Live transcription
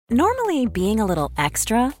Normally, being a little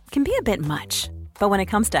extra can be a bit much, but when it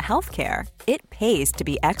comes to healthcare, it pays to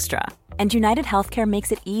be extra. And United Healthcare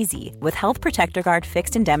makes it easy with Health Protector Guard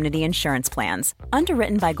fixed indemnity insurance plans.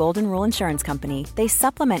 Underwritten by Golden Rule Insurance Company, they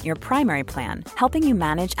supplement your primary plan, helping you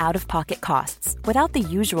manage out-of-pocket costs without the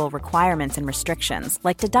usual requirements and restrictions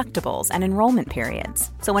like deductibles and enrollment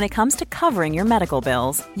periods. So when it comes to covering your medical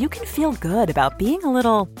bills, you can feel good about being a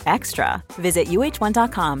little extra. Visit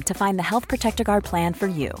uh1.com to find the Health Protector Guard plan for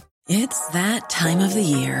you. It's that time of the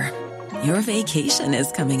year. Your vacation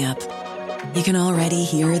is coming up. You can already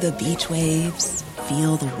hear the beach waves,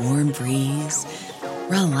 feel the warm breeze,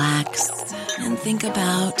 relax, and think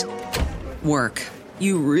about work.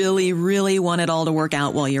 You really, really want it all to work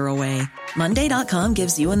out while you're away. Monday.com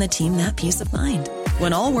gives you and the team that peace of mind.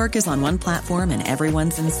 When all work is on one platform and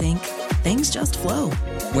everyone's in sync, things just flow.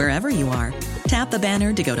 Wherever you are, tap the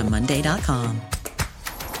banner to go to Monday.com.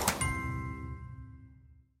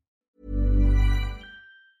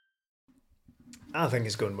 I think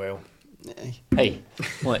it's going well. Hey,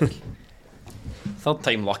 look. Third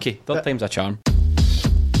time lucky. Third time's a charm.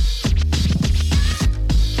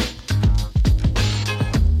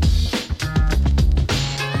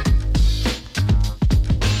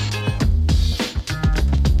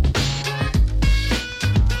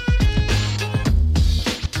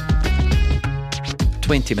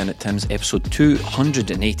 "20-Minute Tims", episode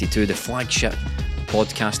 282, the flagship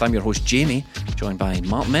podcast. I'm your host, Jamie, joined by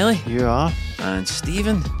Mark Melly. You are. And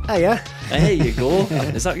Stephen. Hiya. There you go.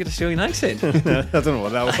 Is that your Australian accent? I don't know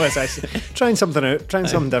what that was. Actually. Trying something out, trying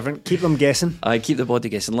something different. Keep them guessing. I keep the body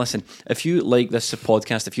guessing. Listen, if you like this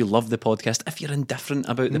podcast, if you love the podcast, if you're indifferent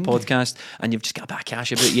about the podcast and you've just got a bit of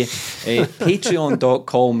cash about you,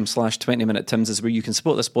 patreon.com/20Minute Tims is where you can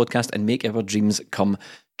support this podcast and make our dreams come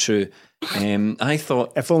true. I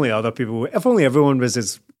thought, if only everyone was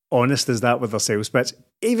as honest as that with their sales pitch,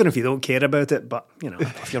 even if you don't care about it. But you know,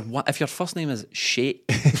 if your first name is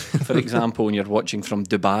Sheikh, for example, and you're watching from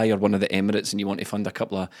Dubai or one of the Emirates and you want to fund a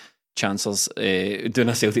couple of chancers doing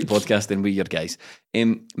a Celtic podcast, then we're your guys.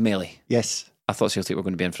 Melly. Yes. I thought Celtic were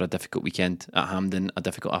going to be in for a difficult weekend at Hampden, a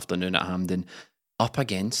difficult afternoon at Hampden, up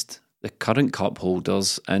against the current cup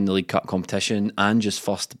holders in the League Cup competition and just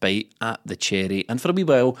first bite at the cherry. And for a wee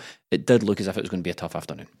while, it did look as if it was going to be a tough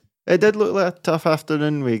afternoon. It did look like a tough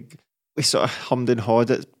afternoon. We sort of hummed and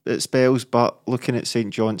hawed at spells, but looking at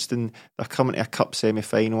St Johnstone, they're coming to a cup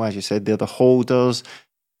semi-final, as you said, they're the holders.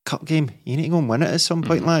 Cup game, you need to go and win it at some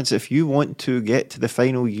point, lads. If you want to get to the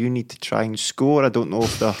final, you need to try and score. I don't know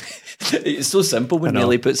if they're... It's so simple when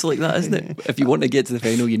Melly puts it like that, isn't it? If you want to get to the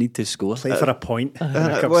final, you need to score. Play for a point.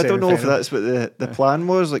 Well, I don't know if that's what the plan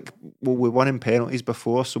was. Like, well, we won in penalties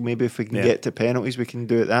before, so maybe if we can get to penalties, we can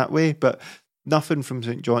do it that way. But nothing from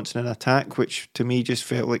St Johnstone in attack, which to me just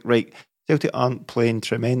felt like, right, Celtic aren't playing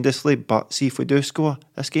tremendously, but see if we do score,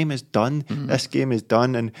 this game is done. This game is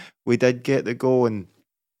done, and we did get the goal, and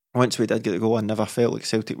once we did get the goal, I never felt like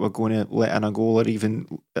Celtic were going to let in a goal or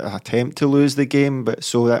even attempt to lose the game. But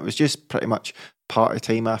so that was just pretty much part of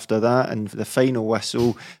time after that. And the final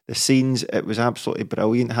whistle, the scenes, it was absolutely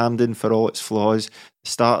brilliant. Hampden, for all its flaws, the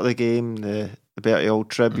start of the game, the Bertie Auld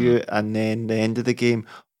tribute, and then the end of the game,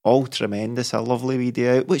 all tremendous. A lovely wee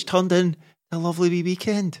day out, which turned in a lovely wee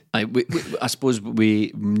weekend. I suppose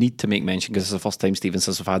we need to make mention, because it's the first time, Stephen,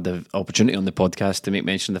 since we've had the opportunity on the podcast to make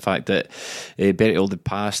mention of the fact that Bertie Auld had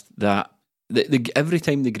passed, that every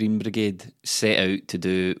time the Green Brigade set out to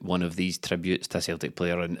do one of these tributes to a Celtic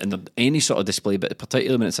player, and any sort of display, but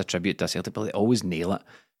particularly when it's a tribute to a Celtic player, they always nail it.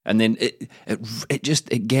 And then it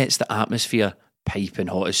gets the atmosphere piping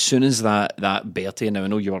hot. As soon as that Bertie, now I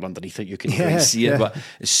know you were underneath it, you couldn't quite see it, but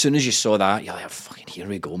as soon as you saw that, you're like, fucking here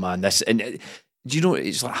we go, man. Do you know,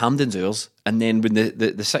 it's like Hampden's ours. And then when the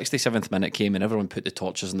 67th minute came and everyone put the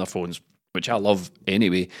torches in their phones, which I love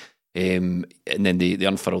anyway, and then they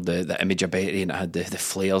unfurled the image of Bertie, and it had the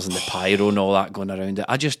flares and the pyro and all that going around it.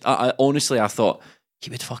 I honestly thought he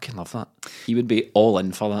would fucking love that. He would be all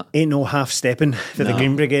in for that. Ain't no half stepping for the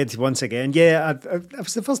Green Brigade once again. Yeah, it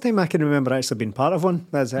was the first time I can remember actually being part of one.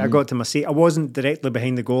 I got to my seat. I wasn't directly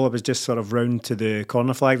behind the goal. I was just sort of round to the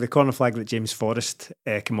corner flag. The corner flag that James Forrest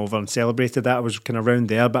came over and celebrated that. I was kind of round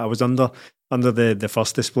there, but I was under the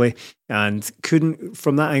first display and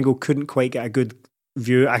couldn't quite get a good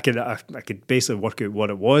view. I could basically work out what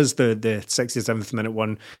it was. The 67th minute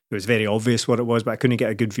one, it was very obvious what it was, but I couldn't get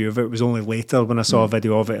a good view of it. It was only later when I saw a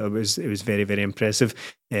video of it. It was very, very impressive.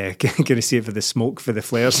 Going to see it for the smoke, for the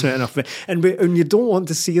flares setting up, and you don't want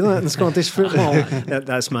to see that in Scottish football.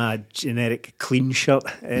 That's my generic clean shirt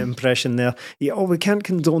impression there. Yeah, we can't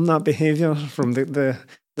condone that behaviour from the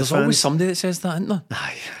There's always somebody that says that, isn't there?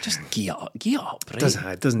 Aye. Just gear up,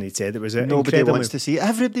 right? Doesn't need to. It was nobody wants to see it.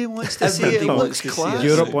 Everybody wants to see it. It looks class.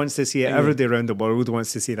 Europe wants to see it. Everybody around the world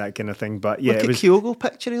wants to see that kind of thing. But yeah, look at Kyogo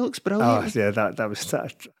picture. He looks brilliant. Oh yeah, that was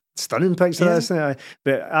that stunning picture. Yeah. Isn't it?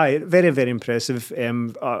 But very, very impressive.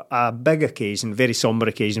 A big occasion, very sombre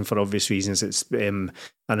occasion for obvious reasons. It's a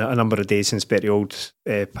number of days since Bertie Auld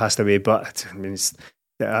passed away. But I mean,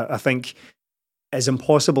 I think, as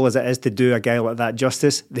impossible as it is to do a guy like that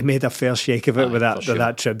justice, they made a fair shake of it with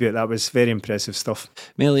that tribute. That was very impressive stuff.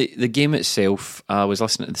 Merely, the game itself, I was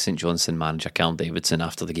listening to the St Johnstone manager, Callum Davidson,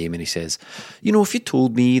 after the game, and he says, if you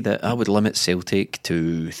told me that I would limit Celtic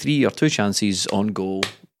to 3 or 2 chances on goal,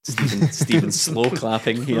 Stephen's slow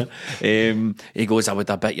clapping here. He goes, I would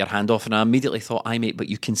have bit your hand off, and I immediately thought, mate, but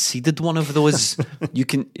you conceded one of those. You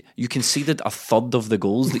conceded a third of the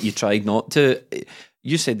goals that you tried not to.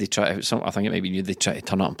 You said they try. I think it might be you. They try to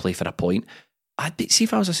turn up and play for a point. See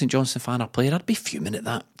if I was a St Johnstone fan or player, I'd be fuming at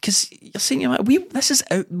that, because you're saying,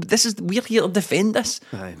 we're here to defend this.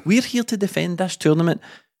 Aye. We're here to defend this tournament.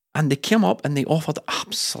 And they came up and they offered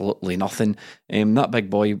absolutely nothing. That big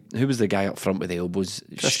boy, who was the guy up front with the elbows?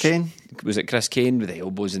 Chris Kane. Was it Chris Kane with the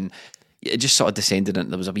elbows? And it just sort of descended,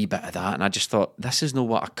 and there was a wee bit of that. And I just thought, this is not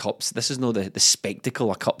the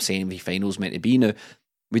spectacle a cup semi-final's meant to be. Now,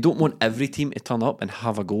 we don't want every team to turn up and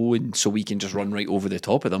have a go, and so we can just run right over the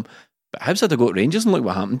top of them. But Hibs had to go at Rangers, and look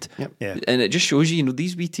what happened. Yep. Yeah. And it just shows you,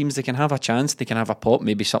 these wee teams, they can have a chance, they can have a pop,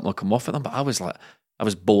 maybe something will come off at them. But I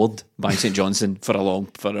was bored by St Johnstone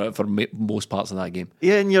for most parts of that game.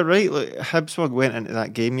 Yeah, and you're right. Like, Hibs went into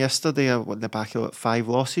that game yesterday on the back of 5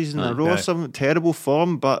 losses in a row, some terrible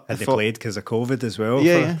form. But they played because of COVID as well for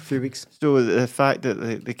a few weeks. So the fact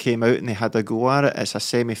that they came out and they had a go at it, it's a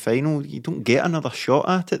semi-final. You don't get another shot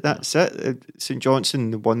at it. That's it. St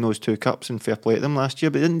Johnstone won those 2 cups, and fair play to them last year,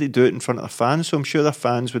 but didn't they do it in front of their fans? So I'm sure their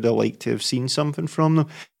fans would have liked to have seen something from them.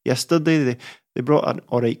 Yesterday, they brought an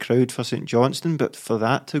alright crowd for St Johnstone, but for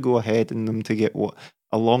that to go ahead and them to get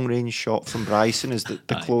a long range shot from Bryson is the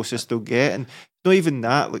closest they'll get. And not even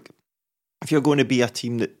that, like, if you're going to be a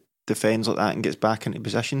team that defends like that and gets back into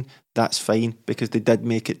position, that's fine, because they did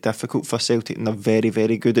make it difficult for Celtic, and they're very,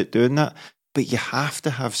 very good at doing that. But you have to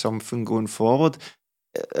have something going forward.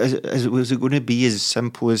 Was it going to be as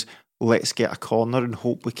simple as, let's get a corner and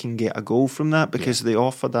hope we can get a goal from that? Because they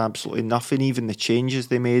offered absolutely nothing. Even the changes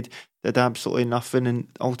they made did absolutely nothing, and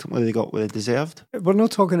ultimately they got what they deserved. We're not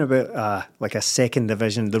talking about like a second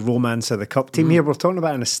division, the romance of the cup team here. We're talking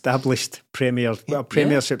about an established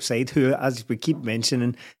Premiership side who, as we keep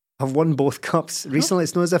mentioning, have won both cups recently.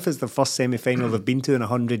 It's not as if it's the first semi-final they've been to in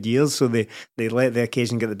 100 years, so they let the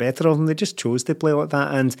occasion get the better of them. They just chose to play like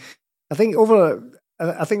that. And I think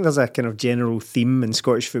there's a kind of general theme in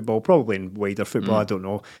Scottish football, probably in wider football, I don't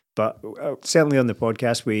know. But certainly on the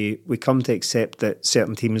podcast, we come to accept that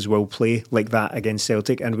certain teams will play like that against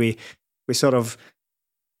Celtic, and we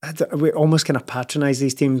almost kind of patronise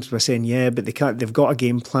these teams by saying, but they've got a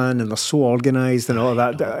game plan and they're so organised and all of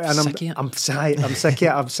that. And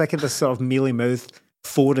I'm sick of this sort of mealy-mouthed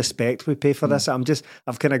full respect we pay for this.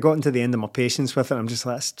 I've kind of gotten to the end of my patience with it. I'm just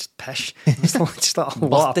like, it's just pish. It's just a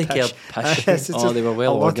lot of pish. They were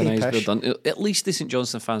well organised, well done. At least the St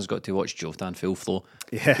Johnstone fans got to watch Jota in full flow.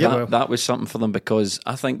 That was something for them, because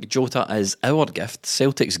I think Jota is our gift,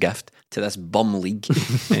 Celtic's gift, to this bum league,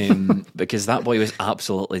 because that boy was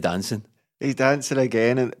absolutely dancing. He's dancing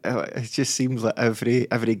again, and it just seems like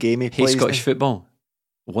every game he plays. Hey, Scottish football,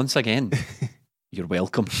 once again, you're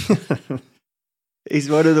welcome.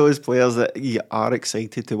 He's one of those players that you are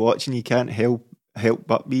excited to watch, and you can't help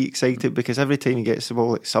but be excited, because every time he gets the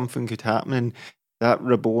ball, like, something could happen. And that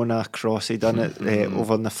Rabona cross, he done it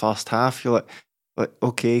over in the first half. You're like,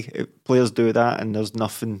 okay, players do that and there's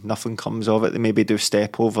nothing comes of it. They maybe do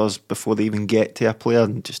step overs before they even get to a player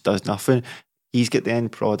and just does nothing. He's got the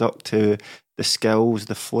end product to the skills,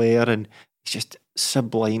 the flair, and it's just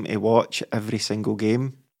sublime to watch every single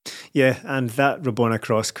game. Yeah, and that Rabona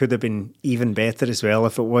cross could have been even better as well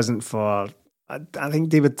if it wasn't for, I think,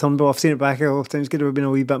 David Turnbull. I've seen it back a couple of times, could have been a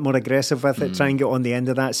wee bit more aggressive with it, try and get on the end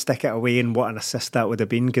of that, stick it away, and what an assist that would have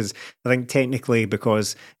been, because I think technically,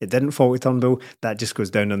 because it didn't fall to Turnbull, that just goes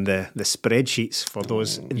down on the spreadsheets for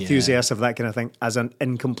those enthusiasts of that kind of thing as an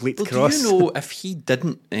incomplete cross. Do you know, if he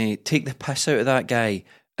didn't take the piss out of that guy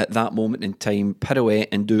at that moment in time, pirouette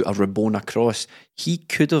and do a Rabona cross, he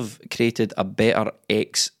could have created a better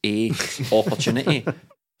XA opportunity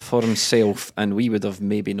for himself, and we would have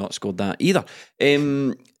maybe not scored that either.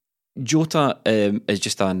 Jota is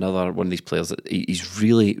just another one of these players that he's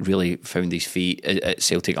really, really found his feet at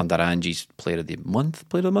Celtic under Ange. He's player of the month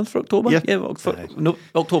for October.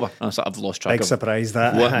 October. I've lost track. Big surprise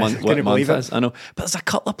that. What month is. I know, but there's a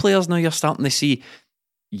couple of players now you're starting to see.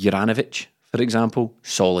 Juranovic, for example,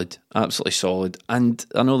 solid, absolutely solid. And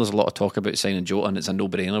I know there's a lot of talk about signing Jota, and it's a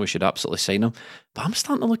no-brainer. We should absolutely sign him. But I'm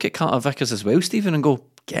starting to look at Carter Vickers as well, Stephen, and go,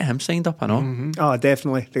 get him signed up, I know. Mm-hmm. Oh,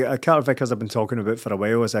 definitely. Carter Vickers I've been talking about for a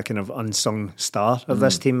while as a kind of unsung star of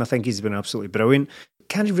this team. I think he's been absolutely brilliant.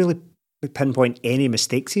 Can't really pinpoint any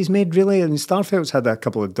mistakes he's made, really. And Starfelt's had a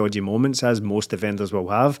couple of dodgy moments, as most defenders will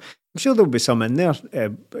have. I'm sure there'll be some in there.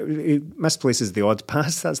 He misplaces the odd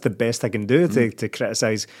pass. That's the best I can do to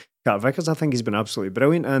criticise Carter Vickers. I think he's been absolutely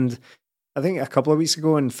brilliant. And I think a couple of weeks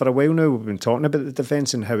ago, and for a while now, we've been talking about the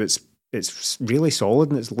defence and how it's really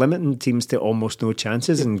solid and it's limiting teams to almost no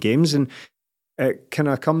chances in games. And it kind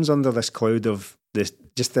of comes under this cloud of this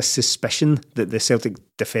suspicion that the Celtic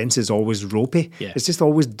defence is always ropey. Yeah. It's just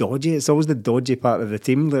always dodgy. It's always the dodgy part of the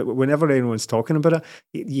team that whenever anyone's talking about it,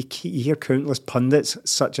 you hear countless pundits,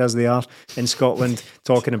 such as they are in Scotland,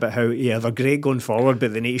 talking about how, they're great going forward,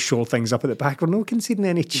 but they need to shore things up at the back. We're not conceding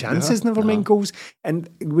any chances, never mind goals. And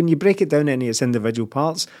when you break it down into its individual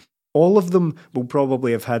parts, all of them will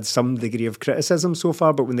probably have had some degree of criticism so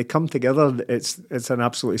far, but when they come together, it's an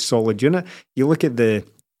absolutely solid unit. You look at the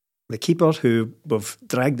keeper who we've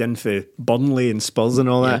dragged in for Burnley and Spurs and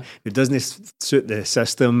all that, who doesn't suit the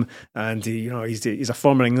system, and he's a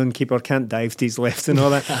former England keeper, can't dive to his left and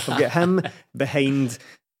all that. I've got him behind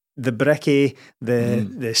the Bricky,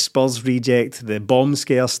 the Spurs reject, the bomb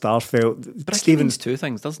scare Starfelt. Bricky means two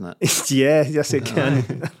things, doesn't it? Yes it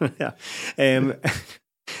can.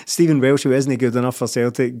 Stephen Welsh, who isn't good enough for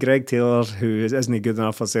Celtic, Greg Taylor, who isn't good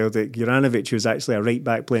enough for Celtic, Juranovic, who's actually a right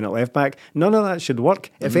back playing at left back. None of that should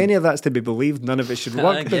work. If any of that's to be believed, none of it should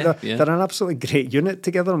work. But they're an absolutely great unit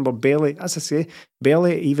together, and we're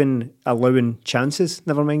barely even allowing chances,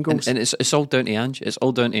 never mind goals. And it's all down to Ange. It's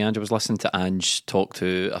all down to Ange. I was listening to Ange talk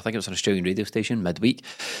to, I think it was an Australian radio station midweek,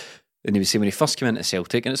 and he was saying when he first came into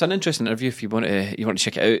Celtic, and it's an interesting interview if you want to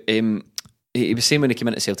check it out. He was saying when he came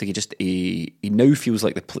into Celtic, he now feels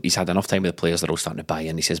like he's had enough time with the players. They're all starting to buy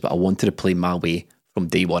in. He says, but I wanted to play my way from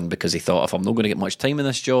day one, because he thought, if I'm not going to get much time in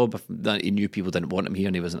this job, he knew people didn't want him here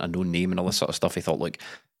and he wasn't a known name and all this sort of stuff. He thought, look,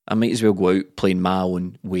 I might as well go out playing my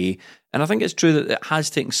own way. And I think it's true that it has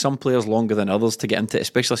taken some players longer than others to get into it,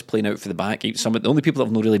 especially playing out for the back. The only people that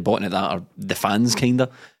have not really bought into that are the fans, kind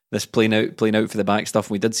of. This playing out for the back stuff.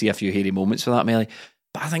 We did see a few hairy moments for that, Melly.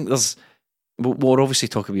 But I think we're obviously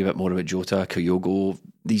talking a bit more about Jota, Kyogo.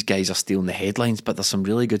 These guys are stealing the headlines, but there's some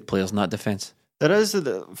really good players in that defence. There is,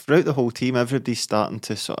 throughout the whole team, everybody's starting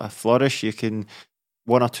to sort of flourish. You can,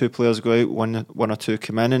 one or two players go out, one or two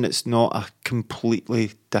come in, and it's not a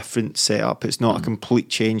completely different setup. It's not a complete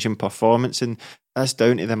change in performance, and that's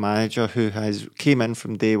down to the manager who has came in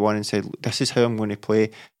from day one and said, this is how I'm going to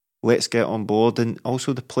play, let's get on board. And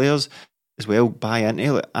also the players as well buy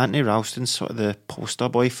into it. Anthony Ralston's sort of the poster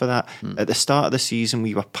boy for that. At the start of the season,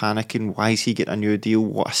 we were panicking. Why is he getting a new deal?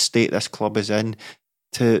 What a state this club is in.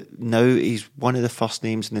 To now, he's one of the first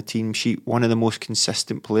names in the team sheet, one of the most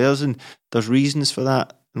consistent players, and there's reasons for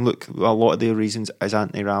that. And look, a lot of the reasons is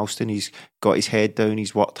Anthony Ralston. He's got his head down,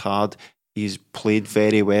 he's worked hard, he's played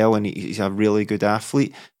very well, and he's a really good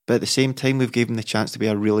athlete. But at the same time, we've given him the chance to be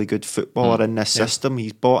a really good footballer in this system.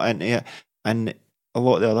 He's bought into it, and a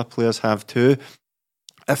lot of the other players have too.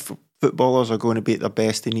 If footballers are going to be at their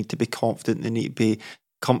best, they need to be confident, they need to be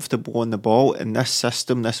comfortable on the ball. And this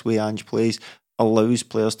system, this way Ange plays, allows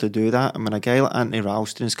players to do that. And when a guy like Anthony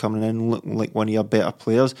Ralston is coming in looking like one of your better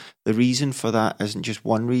players, the reason for that isn't just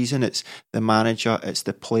one reason. It's the manager, it's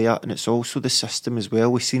the player, and it's also the system as well.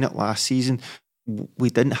 We've seen it last season. We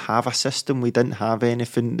didn't have a system, we didn't have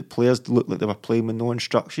anything. The players looked like they were playing with no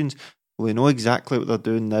instructions. Well, they know exactly what they're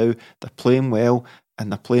doing now. They're playing well,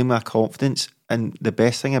 and they're playing with confidence. And the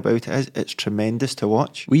best thing about it is it's tremendous to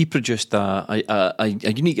watch. We produced a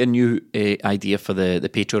unique and new idea for the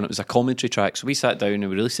Patreon. It was a commentary track. So we sat down and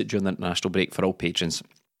we released it during the international break for all patrons.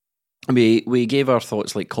 We gave our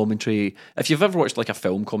thoughts like commentary. If you've ever watched like a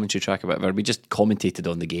film commentary track or whatever, we just commentated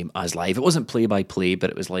on the game as live. It wasn't play by play, but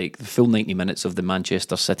it was like the full 90 minutes of the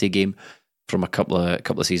Manchester City game from a couple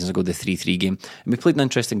of seasons ago, the 3-3 game. And we played an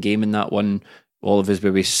interesting game in that one, all of us,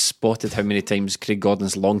 where we spotted how many times Craig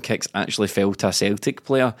Gordon's long kicks actually fell to a Celtic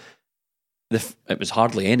player. It was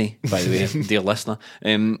hardly any, by the way, dear listener.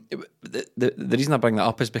 The reason I bring that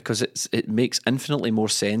up is because it makes infinitely more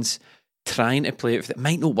sense trying to play it. It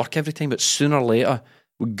might not work every time, but sooner or later,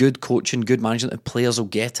 with good coaching, good management, the players will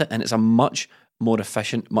get it, and it's a much more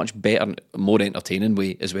efficient, much better, more entertaining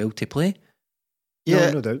way as well to play.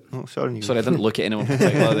 Yeah, no doubt. Oh, sorry, I didn't look at anyone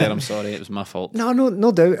particular there. I'm sorry, it was my fault.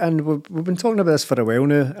 No doubt. And we've been talking about this for a while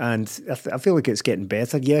now, and I feel like it's getting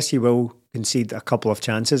better. Yes, you will concede a couple of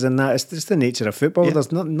chances, and that is just the nature of football. Yeah.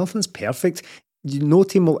 There's nothing's perfect. No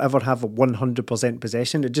team will ever have a 100%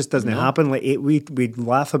 possession. It just doesn't happen. Like we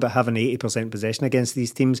laugh about having 80% possession against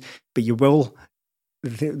these teams, but you will.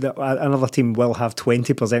 Another team will have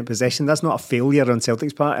 20% possession. That's not a failure on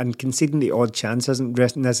Celtic's part, and conceding the odd chance isn't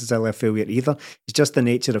necessarily a failure either. It's just the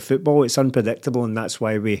nature of football. It's unpredictable, and that's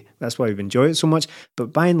why we enjoy it so much.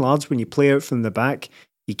 But by and large, when you play out from the back,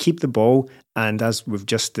 you keep the ball, and as we've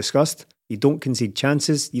just discussed, you don't concede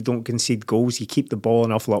chances, you don't concede goals, you keep the ball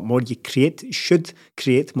an awful lot more. You should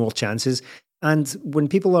create more chances. And when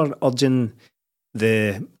people are urging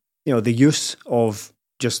the use of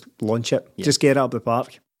just launch it, just get it up the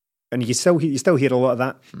park, and you still hear a lot of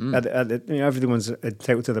that. Everyone's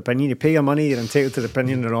entitled to their opinion. You pay your money, you're entitled to the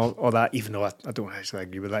opinion and all that. Even though I don't actually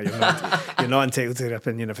agree with that. You're not entitled to your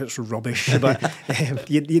opinion if it's rubbish. But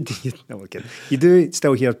you do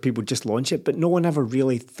still hear people just launch it, but no one ever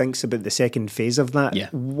really thinks about the second phase of that. Yeah.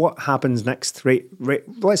 What happens next? Right.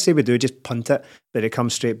 Let's say we do just punt it, but it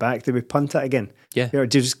comes straight back. Do we punt it again? Yeah.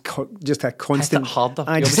 Just a constant. Hit it harder.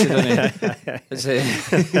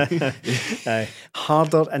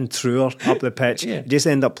 Harder and truer up the pitch. Yeah. You just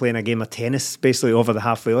end up playing a game of tennis basically over the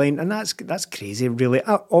halfway line, and that's crazy, really.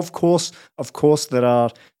 Of course, there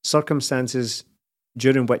are circumstances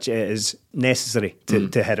during which it is necessary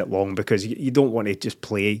to hit it long, because you don't want to just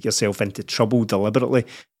play yourself into trouble deliberately.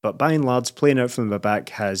 But by and large, playing out from the back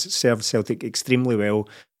has served Celtic extremely well,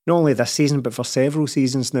 not only this season but for several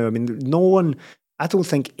seasons now. I mean, I don't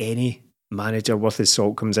think any manager worth his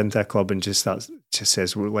salt comes into a club and just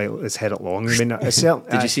says, well, let's head it long. I mean,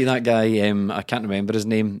 did you see that guy? I can't remember his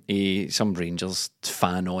name. Some Rangers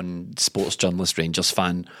fan sports journalist Rangers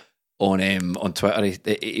fan on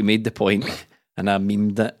Twitter. He made the point, and I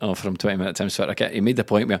memed it from 20 Minute Times Twitter. He made the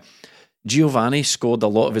point where Giovanni scored a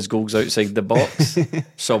lot of his goals outside the box,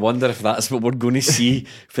 so I wonder if that's what we're going to see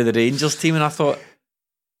for the Rangers team. And I thought,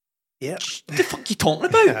 yeah, what the fuck are you talking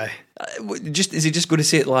about? Is he just going to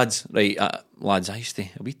say it, lads? Right, lads, I used to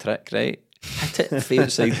a wee trick, right? Hit it fair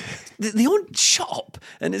side. They don't shut up,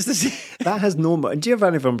 and it's the same. That has no more.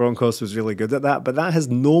 Giovanni van Bronckhorst was really good at that, but that has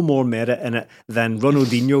no more merit in it than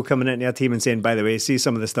Ronaldinho coming into a team and saying, "By the way, see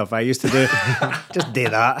some of the stuff I used to do. Just do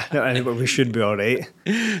that, and we should be all right."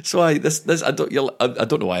 So I don't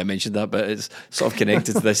know why I mentioned that, but it's sort of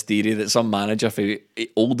connected to this theory that some manager for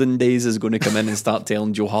olden days is going to come in and start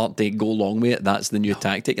telling Joe Hart to go along with it. That's the new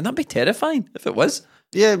tactic, and that'd be terrifying if it was.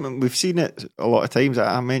 Yeah, we've seen it a lot of times.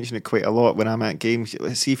 I mention it quite a lot when I'm at games.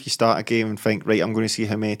 Let's see if you start a game and think, right, I'm going to see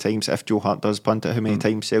how many times, if Joe Hart does punt it, how many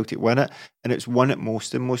times Celtic win it. And it's won at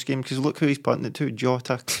most in most games, because look who he's punting it to: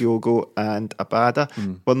 Jota, Kyogo and Abada.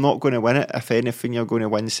 We're not going to win it. If anything, you're going to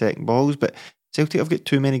win second balls. But Celtic have got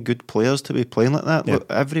too many good players to be playing like that. Yep.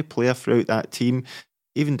 Look, every player throughout that team,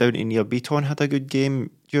 even down to Neil Beaton, had a good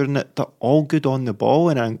game during it. They're all good on the ball,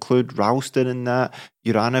 and I include Ralston in that,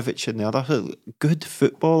 Juranovic and the other good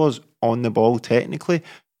footballers on the ball technically,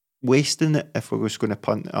 wasting it if we were just going to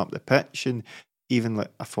punt it up the pitch. And even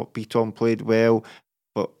like I thought Beaton played well,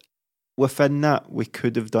 but within that we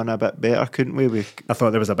could have done a bit better, couldn't we? I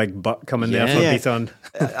thought there was a big butt coming there for Beaton.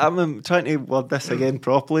 I'm trying to word this again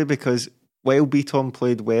properly, because while Beaton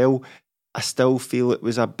played well, I still feel it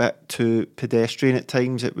was a bit too pedestrian at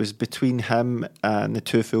times. It was between him and the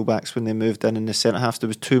two fullbacks when they moved in the centre half. There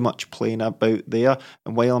was too much playing about there.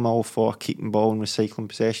 And while I'm all for keeping ball and recycling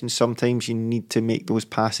possession, sometimes you need to make those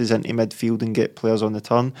passes into midfield and get players on the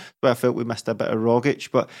turn. But I felt we missed a bit of Rogic.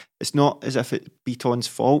 But it's not as if it's Beaton's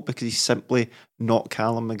fault, because he's simply not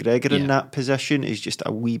Callum McGregor in that position. He's just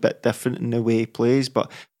a wee bit different in the way he plays. But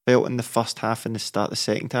I felt in the first half and the start of the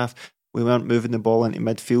second half, we weren't moving the ball into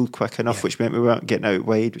midfield quick enough, which meant we weren't getting out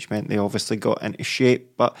wide, which meant they obviously got into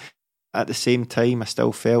shape. But at the same time, I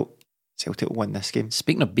still felt Celtic will win this game.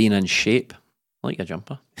 Speaking of being in shape, I like your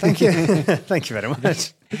jumper. Thank you. Thank you very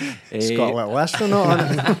much. It's got a little list or not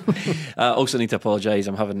on it. I also need to apologise.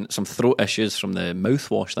 I'm having some throat issues from the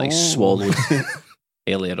mouthwash that I swallowed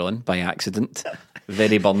earlier on by accident.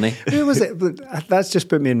 Very burny. Who was it? That's just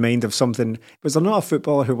put me in mind of something. Was there not a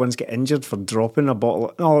footballer who once got injured for dropping a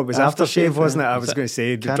bottle? No, it was aftershave, wasn't it? I was going to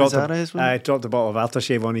say dropped a bottle of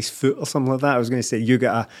aftershave on his foot or something like that. I was going to say you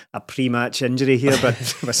got a pre-match injury here,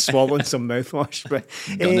 but was swallowing some mouthwash. But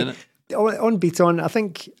on Beaton, I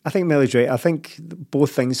think Melly's right. I think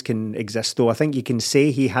both things can exist, though. I think you can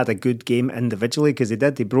say he had a good game individually, because he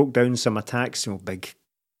did. He broke down some attacks, big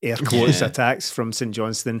air quotes attacks from St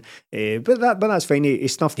Johnstone, but that's fine. He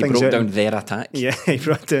snuffed things out. He brought down their attack. Yeah, he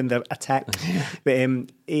brought down their attack. But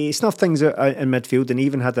he snuffed things out in midfield, and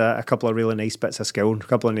even had a couple of really nice bits of skill, a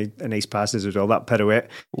couple of nice passes as well. That pirouette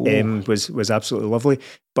was absolutely lovely.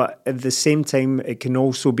 But at the same time, it can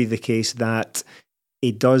also be the case that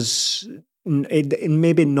he does. It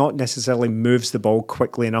maybe not necessarily moves the ball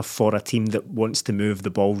quickly enough for a team that wants to move the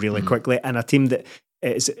ball really quickly, and a team that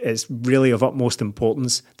it's really of utmost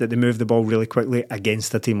importance that they move the ball really quickly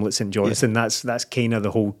against a team like St Johnstone. That's kind of the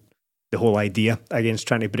whole idea against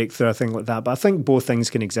trying to break through a thing like that. But I think both things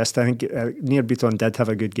can exist. I think Nir Bitton did have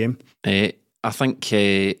a good game. I think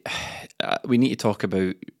we need to talk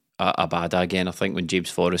about Abada again. I think when James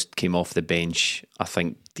Forrest came off the bench,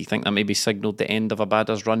 do you think that maybe signalled the end of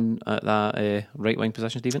Abada's run at that right wing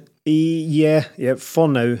position, Stephen? Yeah. For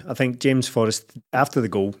now, I think James Forrest, after the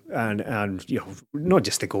goal, and not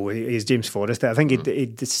just the goal, he's James Forrest. I think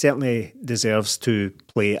he certainly deserves to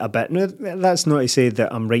play a bit. Now, that's not to say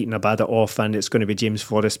that I'm writing Abada off and it's going to be James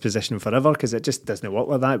Forrest's position forever, because it just doesn't work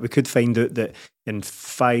like that. We could find out that in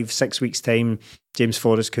 5-6 weeks' time, James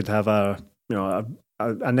Forrest could have a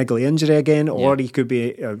niggly injury again, or he could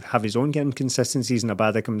be have his own inconsistencies and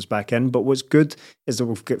Abada comes back in. But what's good is that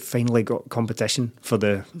we've finally got competition for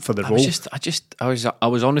the role. I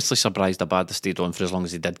was honestly surprised Abada stayed on for as long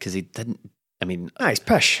as he did, because he didn't. I mean, he's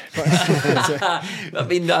pish. I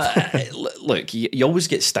mean, look, you always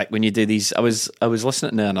get stick when you do these. I was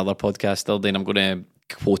listening to another podcast the other day, and I'm going to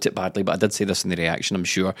quote it badly, but I did say this in the reaction, I'm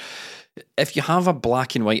sure. If you have a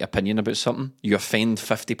black and white opinion about something, you offend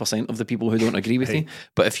 50% of the people who don't agree with you.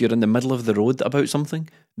 But if you're in the middle of the road about something,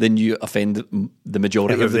 then you offend the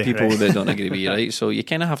majority of the people that don't agree with you, right? So you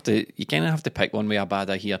kind of have to pick one way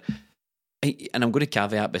Abada here. And I'm going to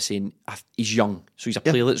caveat by saying he's young, so he's a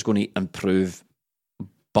player that's going to improve.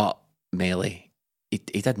 But Melly, he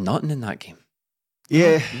did nothing in that game.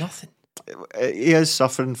 Yeah, nothing. He is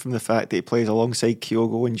suffering from the fact that he plays alongside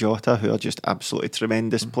Kyogo and Jota, who are just absolutely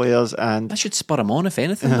tremendous players, and that should spur him on, if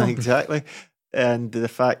anything. Exactly. And the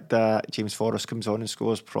fact that James Forrest comes on and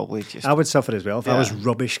scores probably just... I would suffer as well if I was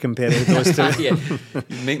rubbish compared to those two.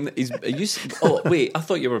 Wait, I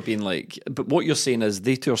thought you were being like... But what you're saying is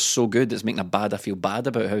they two are so good it's making Abada feel bad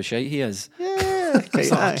about how shite he is. Yeah.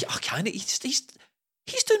 I can't...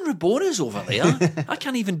 He's doing Rabonas over there. I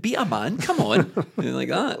can't even beat a man. Come on. Like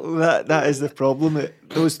that. That is the problem. We're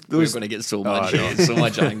going to get so much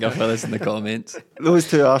anger for this in the comments. Those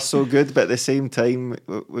two are so good, but at the same time,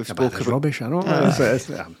 we've spoken about rubbish. I don't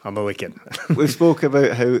know. I'm only kidding. We've spoke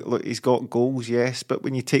about how he's got goals, yes, but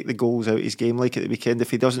when you take the goals out his game, like at the weekend, if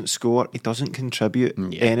he doesn't score, he doesn't contribute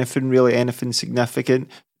anything significant.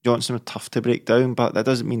 Johnson were tough to break down, but that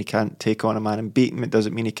doesn't mean he can't take on a man and beat him. It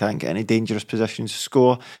doesn't mean he can't get any dangerous positions to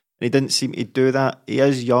score. And he didn't seem to do that. He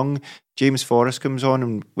is young. James Forrest comes on,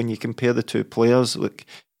 and when you compare the two players, look,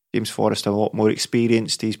 James Forrest a lot more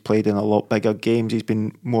experienced. He's played in a lot bigger games. He's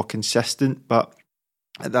been more consistent, but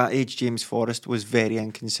at that age, James Forrest was very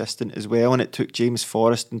inconsistent as well, and it took James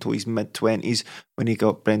Forrest until his mid-20s when he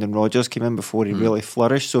got Brendan Rodgers came in before he really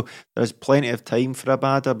flourished. So there's plenty of time for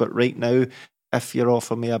Abada, but right now, if you're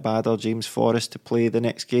offering me Abada or James Forrest to play the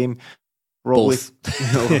next game, probably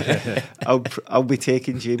I'll be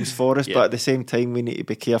taking James Forrest. But at the same time, we need to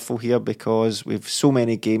be careful here because we've so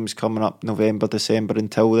many games coming up November, December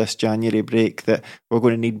until this January break that we're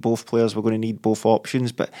going to need both players, we're going to need both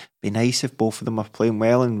options. But it'd be nice if both of them are playing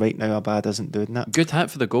well, and right now Abada isn't doing that. Good hat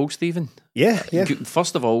for the goal, Stephen. Yeah.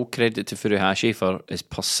 First of all, credit to Furuhashi for his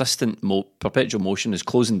persistent perpetual motion, his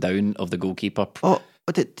closing down of the goalkeeper.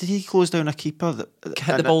 Did he close down a keeper that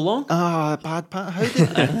hit the ball long? Bad pat. How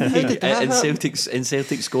did that and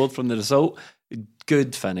Celtic scored from the result.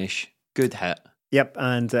 Good finish, good hit. Yep,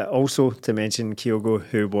 and also to mention Kyogo,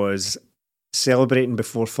 who was celebrating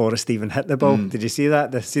before Forrest even hit the ball. Did you see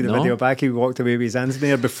that? See the video back? He walked away with his hands in the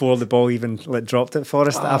air before the ball even dropped at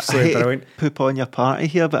Forrest. Absolutely brilliant. Poop on your party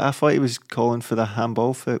here, but I thought he was calling for the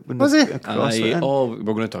handball for when was he? We're going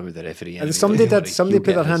to talk about the referee. And somebody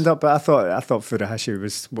put their hand up, but I thought Furuhashi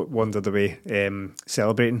was wandered away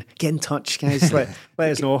celebrating. Get in touch, guys. Let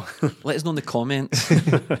us know. Let us know in the comments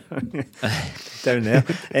down there.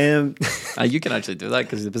 You can actually do that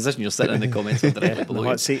because the position you're sitting in the comments are directly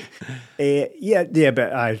below you. But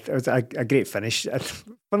it was a great finish.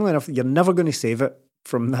 Funnily enough, you're never going to save it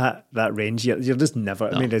from that range. You're just never.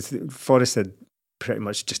 No. I mean, Forrest had pretty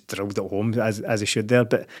much just drilled it home as he should there.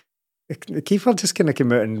 But the keeper just kind of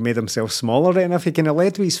came out and made himself smaller, right enough. He kind of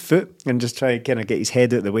led with his foot and just tried to kind of get his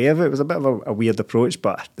head out of the way of it. It was a bit of a weird approach,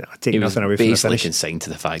 but I take nothing away from the finish. Basically consigned to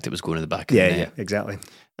the fact it was going to the back of the net. Yeah, exactly.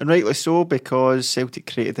 And rightly so, because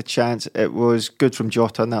Celtic created the chance. It was good from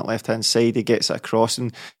Jota on that left-hand side. He gets it across,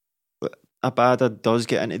 and Abada does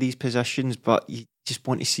get into these positions, but you just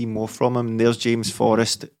want to see more from him. And there's James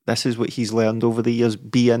Forrest. This is what he's learned over the years.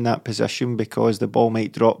 Be in that position because the ball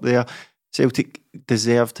might drop there. Celtic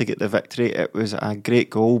deserved to get the victory. It was a great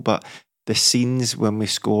goal, but the scenes when we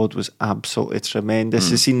scored was absolutely tremendous.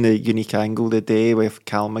 You've seen the unique angle today with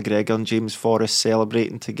Cal McGregor and James Forrest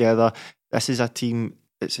celebrating together. This is a team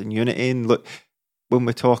that's in unity. And look, when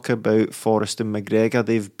we talk about Forrest and McGregor,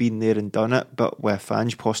 they've been there and done it. But with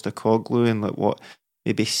Ange Postecoglou and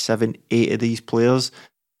maybe 7-8 of these players,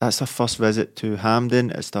 that's their first visit to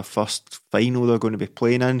Hampden. It's their first final they're going to be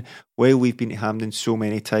playing in. Well, we've been to Hampden so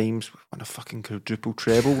many times. We've won a fucking quadruple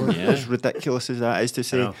treble. As ridiculous as that is to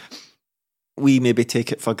say. We maybe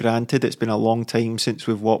take it for granted. It's been a long time since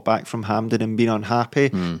we've walked back from Hampden and been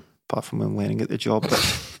unhappy, apart from when Lennon got the job.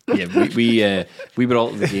 But we were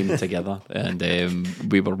all at the game together, and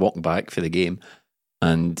we were walking back for the game,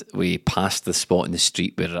 and we passed the spot in the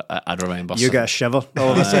street where I remember you got a shiver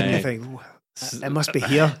all of a sudden. You think, it must be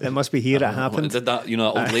here. It must be here. It happened. Did that,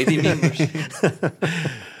 old lady members?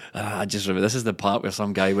 I just remember this is the part where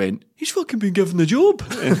some guy went, "He's fucking been given the job,"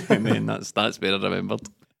 and then that's where I remembered.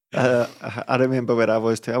 I remember where I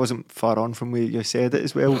was too. I wasn't far on from where you said it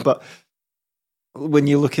as well. But when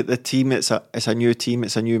you look at the team, it's a new team,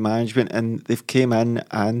 it's a new management, and they've came in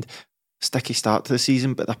and sticky start to the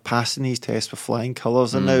season, but they're passing these tests with flying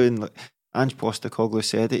colours. And now, and Ange Postecoglou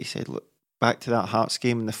said it. He said, "Look, back to that Hearts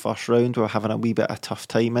game in the first round, we were having a wee bit of a tough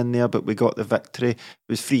time in there, but we got the victory. It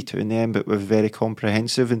was 3-2 in the end, but we're very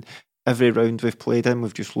comprehensive. And every round we've played in,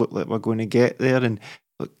 we've just looked like we're going to get there. And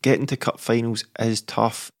look, getting to cup finals is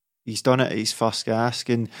tough. He's done it at his first ask,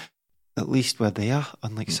 and at least we're there,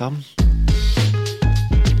 unlike some."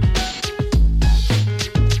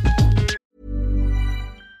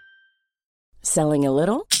 Selling a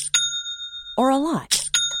little or a lot?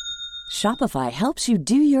 Shopify helps you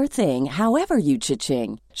do your thing however you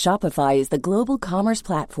cha-ching. Shopify is the global commerce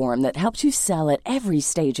platform that helps you sell at every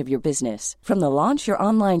stage of your business. From the launch your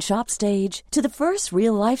online shop stage to the first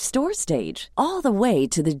real-life store stage, all the way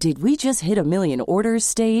to the did we just hit a million orders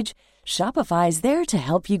stage. Shopify's there to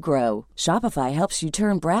help you grow. Shopify helps you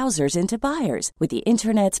turn browsers into buyers with the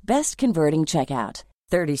internet's best converting checkout.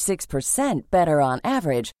 36% better on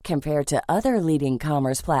average compared to other leading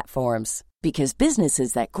commerce platforms. Because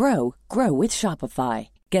businesses that grow, grow with Shopify.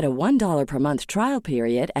 Get a $1 per month trial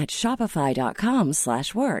period at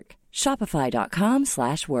shopify.com/work.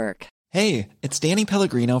 Shopify.com/work. Hey, it's Danny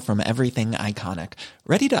Pellegrino from Everything Iconic.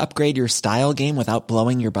 Ready to upgrade your style game without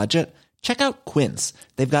blowing your budget? Check out Quince.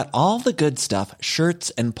 They've got all the good stuff, shirts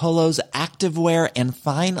and polos, activewear, and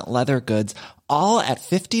fine leather goods, all at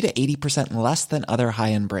 50 to 80% less than other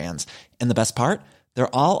high-end brands. And the best part?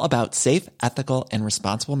 They're all about safe, ethical, and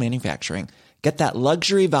responsible manufacturing. Get that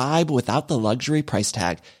luxury vibe without the luxury price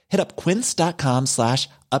tag. Hit up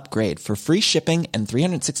quince.com/upgrade for free shipping and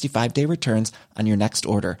 365-day returns on your next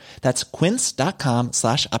order. That's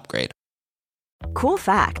quince.com/upgrade. Cool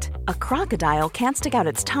fact, a crocodile can't stick out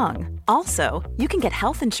its tongue. Also, you can get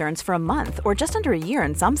health insurance for a month or just under a year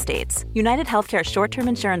in some states. United Healthcare short-term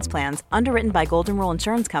insurance plans, underwritten by Golden Rule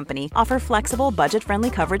Insurance Company, offer flexible, budget-friendly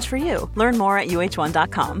coverage for you. Learn more at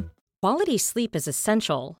uh1.com. Quality sleep is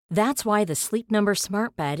essential. That's why the Sleep Number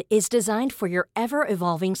Smart Bed is designed for your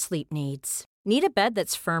ever-evolving sleep needs. Need a bed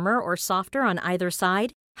that's firmer or softer on either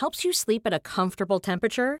side? Helps you sleep at a comfortable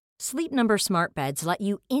temperature? Sleep Number Smart Beds let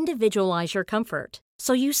you individualize your comfort,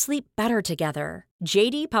 so you sleep better together.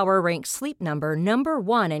 J.D. Power ranks Sleep Number number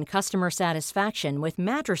 1 in customer satisfaction with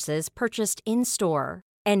mattresses purchased in-store.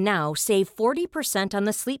 And now, save 40% on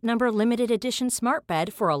the Sleep Number Limited Edition Smart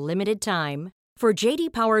Bed for a limited time. For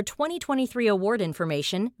J.D. Power 2023 award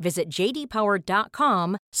information, visit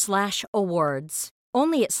jdpower.com/awards.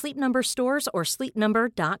 Only at Sleep Number stores or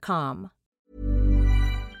sleepnumber.com.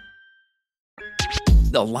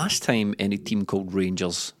 The last time any team called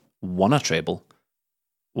Rangers won a treble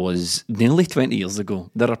was nearly 20 years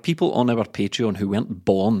ago. There are people on our Patreon who weren't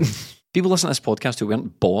born. People listen to this podcast who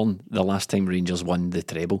weren't born the last time Rangers won the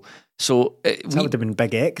treble. So that would have been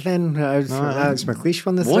Big Eck then. Alex McLeish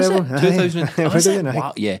won the was treble. Was it? 2000?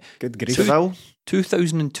 Wow, yeah. Good grief.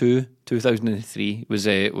 2002, 2003 was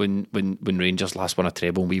when Rangers last won a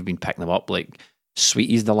treble, and we've been picking them up like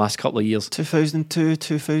sweeties the last couple of years. 2002,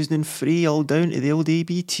 2003, all down to the old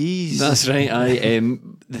ABTs. That's right.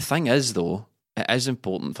 The thing is, though, it is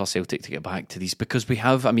important for Celtic to get back to these, because we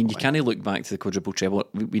have, I mean, you can't look back to the quadruple treble.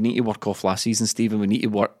 We need to work off last season, Stephen. We need to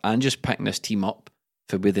work, and just picking this team up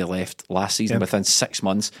for where they left last season. Within 6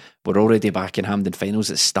 months, we're already back in Hampden finals.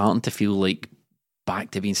 It's starting to feel like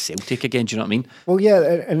back to being Celtic again. Do you know what I mean? Well, yeah,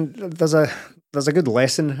 and there's a good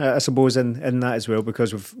lesson, I suppose, in that as well,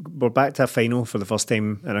 because we're back to a final for the first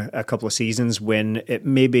time in a couple of seasons, when it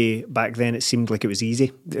maybe back then it seemed like it was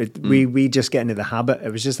easy. We just get into the habit.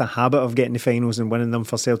 It was just a habit of getting the finals and winning them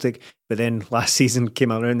for Celtic. But then last season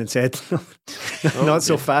came around and said, not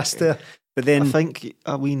so fast there. But then I think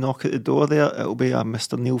a wee knock at the door there, it'll be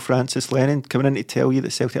Mr. Neil Francis Lennon coming in to tell you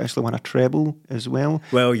that Celtic actually won a treble as well.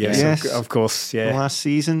 Well, yes. Of course, yeah. Last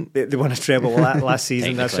season. They won a treble last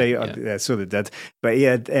season, that's right. Yeah. So they did. But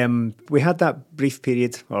yeah, we had that brief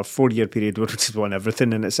period, or 4-year period, where we just won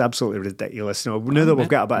everything, and it's absolutely ridiculous. Now that we've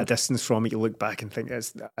got a bit of distance from it, you look back and think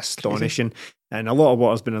it's astonishing. Crazy. And a lot of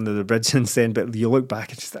water's been under the bridge since then, but you look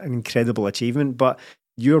back, it's just an incredible achievement. But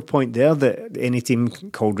your point there, that any team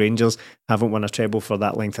called Rangers haven't won a treble for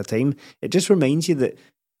that length of time, it just reminds you that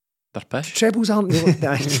they're pish. Trebles aren't really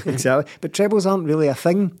exactly, but trebles aren't really a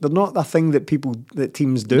thing. They're not a thing that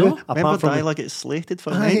teams do. No, remember Dyla gets slated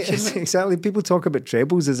for mention. Exactly. People talk about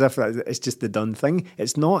trebles as if it's just the done thing.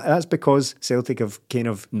 It's not. That's because Celtic have kind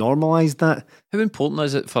of normalised that. How important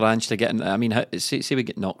is it for Ange to get in? I mean, say we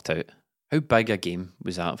get knocked out. How big a game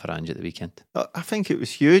was that for Ange at the weekend? I think it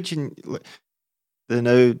was huge, and the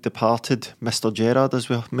now departed Mr. Gerrard, as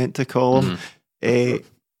we're meant to call him, it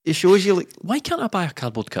shows you, like, why can't I buy a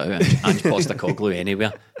cardboard cutout of Ange Postecoglou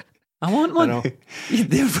anywhere? I want one.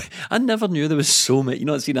 I never knew there was so many. You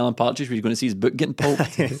know, seen Alan Partridge where you're going to see his book getting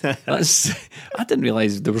pulped. I didn't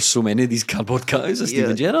realise there were so many of these cardboard cutouts of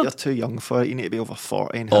Steven Gerrard. You're too young for it. You need to be over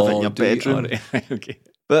 40 and have it in your bedroom. Okay.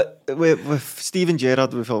 But with Steven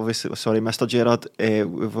Gerrard, Mr. Gerrard,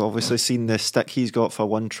 we've obviously seen the stick he's got for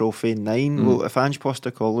 1 trophy 9. Well, if Ange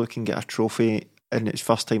Postecoglou can get a trophy in its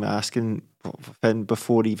first time asking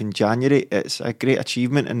before even January, it's a great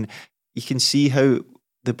achievement, and you can see how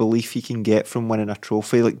the belief he can get from winning a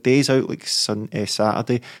trophy. Like days out, like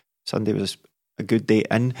Saturday, Sunday was a good day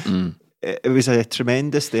in. It was a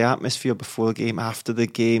tremendous, the atmosphere before the game, after the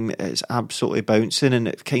game, it's absolutely bouncing, and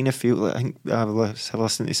it kind of felt like, I think I was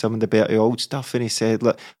listening to some of the Bertie Auld stuff, and he said,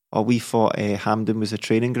 look, we thought Hampden was a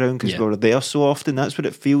training ground because we were there so often. That's what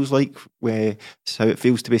it feels like. It's how it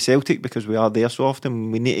feels to be Celtic, because we are there so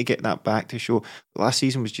often. We need to get that back to show. Last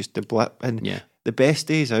season was just a blip, and the best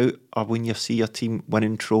days out are when you see your team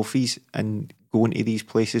winning trophies and going to these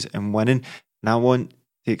places and winning. And I want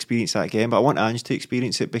to experience that again, but I want Ange to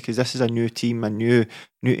experience it, because this is a new team, a new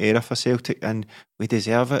era for Celtic, and we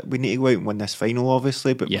deserve it. We need to go out and win this final,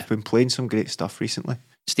 obviously, but we've been playing some great stuff recently.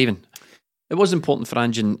 Stephen, it was important for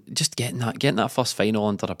Ange just getting that first final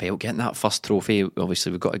under a belt, getting that first trophy.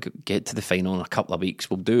 Obviously, we've got to get to the final in a couple of weeks.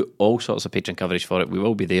 We'll do all sorts of Patreon coverage for it. We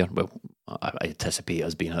will be there. Well, I anticipate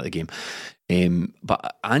us being at the game.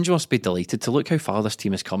 But Ange must be delighted to look how far this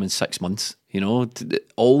team has come in 6 months. You know,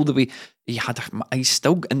 all the way. He's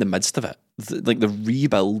still in the midst of it. Like the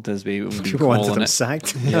rebuild, as we people wanted him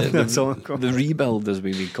sacked. The rebuild, as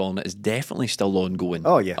we would call it, is definitely still ongoing.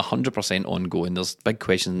 Oh yeah, 100% ongoing. There's big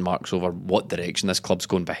question marks over what direction this club's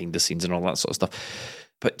going behind the scenes and all that sort of stuff.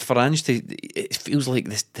 But for Ange, it feels like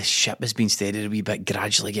this ship has been steadied a wee bit,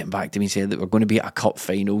 gradually getting back to me, saying that we're going to be at a cup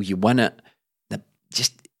final. You win it,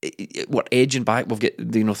 we're edging back. We've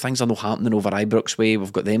got things are not happening over Ibrox way.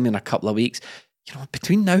 We've got them in a couple of weeks.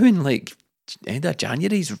 Between now and like end of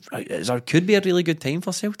January could be a really good time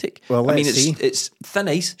for Celtic. Well, I mean, it's thin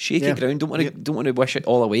ice, shaky ground. Don't want to wish it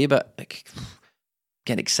all away, but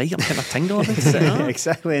getting excited, I'm kind of tingle about it.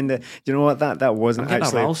 Exactly, and you know what? That wasn't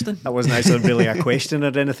actually really a question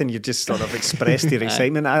or anything. You just sort of expressed your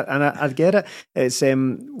excitement, and I get it. It's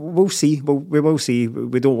we'll see. We will see.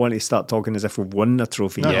 We don't want to start talking as if we've won a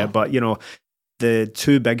trophy yet, but the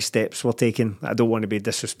 2 big steps we're taking, I don't want to be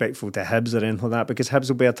disrespectful to Hibs or anything like that, because Hibs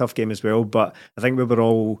will be a tough game as well, but I think we were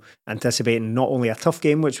all anticipating not only a tough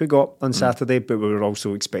game, which we got on Saturday, but we were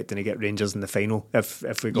also expecting to get Rangers in the final if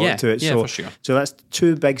we got to it. For sure. So that's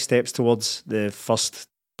 2 big steps towards the first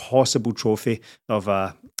possible trophy of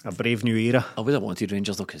a brave new era. I would have wanted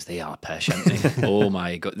Rangers though, because they are pish, aren't they? Oh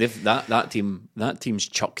my God, that team's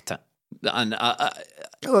chucked it. And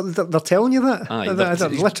they're telling you that. They're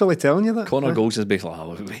literally telling you that. Connor Goals is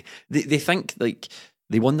basically they think like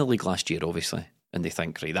they won the league last year, obviously, and they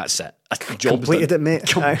think, right, that's it. Job's completed it,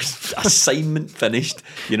 mate. Assignment finished.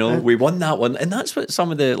 We won that one, and that's what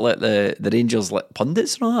some of the Rangers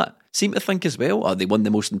pundits and all that seem to think as well. They won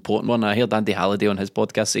the most important one. I heard Andy Halliday on his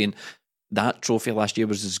podcast saying that trophy last year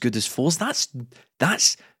was as good as Fours.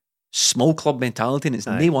 That's small club mentality, and it's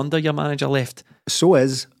no wonder your manager left. So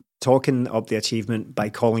is talking up the achievement by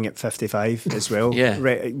calling it 55 as well. Yeah.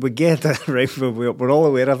 Right, we get that, right? We're all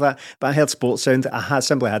aware of that. But I heard Sports Sound. I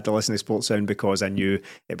simply had to listen to Sports Sound because I knew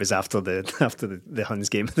it was after the Huns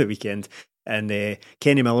game of the weekend. And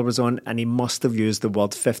Kenny Miller was on, and he must have used the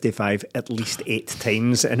word 55 at least 8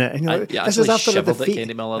 times in it. And you're like, this is after the defeat.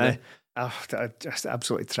 Kenny Miller. Just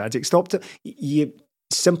absolutely tragic. You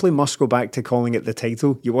simply must go back to calling it the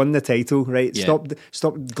title. You won the title, right? Yeah.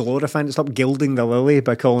 Stop glorifying it. Stop gilding the lily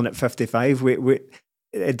by calling it 55.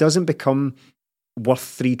 It doesn't become worth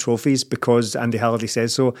 3 trophies because Andy Halliday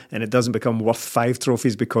says so, and it doesn't become worth 5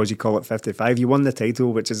 trophies because you call it 55. You won the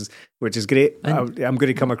title, which is great. I'm going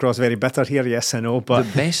to come across very bitter here. Yes, I know, but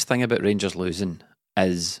the best thing about Rangers losing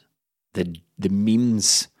is the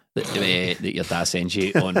memes that your dad sends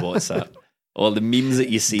you on WhatsApp. All the memes that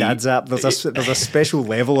you see. Dad's app. There's a special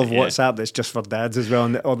level of WhatsApp that's just for dads as well,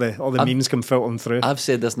 and all the memes come filtering through. I've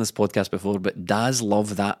said this in this podcast before, but dads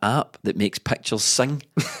love that app that makes pictures sing.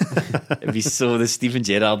 If you saw the Stephen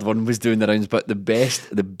Gerrard one was doing the rounds, but the best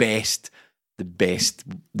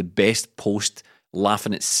post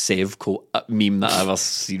laughing at Sevco meme that I ever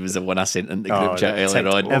seen was the one I sent in the group chat earlier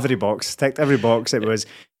on. Ticked every box. It was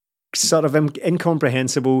sort of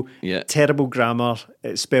incomprehensible, terrible grammar.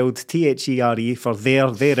 It's spelled THERE for they're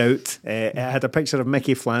out. It had a picture of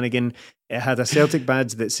Mickey Flanagan. It had a Celtic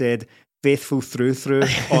badge that said faithful through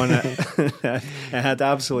on it. It had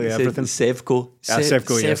absolutely everything. Sevco.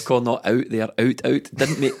 Sevco not out there, out.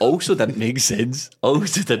 Didn't make sense.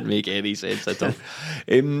 Also didn't make any sense at all.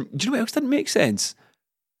 Do you know what else didn't make sense?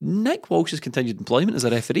 Nick Walsh's continued employment as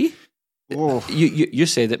a referee. Oh. You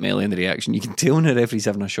said it, Melly, in the reaction. You can tell when the referee's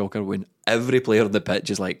having a shocker when every player on the pitch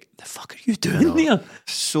is like, the fuck are you doing there?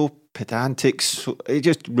 So pedantic. He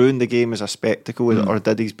just ruined the game as a spectacle, or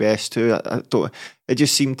did his best to. It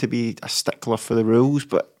just seemed to be a stickler for the rules,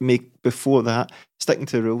 but before that, sticking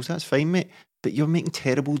to the rules, that's fine, mate. But you're making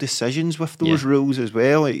terrible decisions with those rules as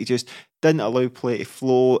well. Like, you just didn't allow play to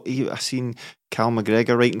flow. I seen Cal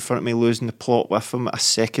McGregor right in front of me losing the plot with him. A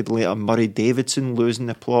second later, Murray Davidson losing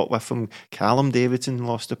the plot with him. Callum Davidson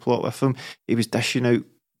lost the plot with him. He was dishing out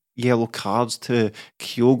yellow cards to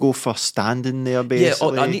Kyogo for standing there,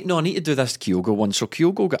 basically. I need to do this Kyogo one. So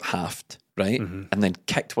Kyogo got halved, right? Mm-hmm. And then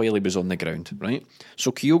kicked while he was on the ground, right?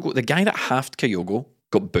 So Kyogo, the guy that halved Kyogo,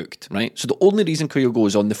 got booked, right? So the only reason Kyogo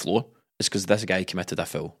is on the floor is because this guy committed a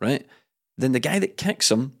foul, right? Then the guy that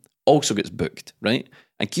kicks him also gets booked, right?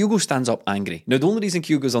 And Kyogo stands up angry. Now, the only reason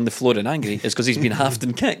Kyogo's on the floor and angry is because he's been halved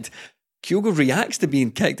and kicked. Kyogo reacts to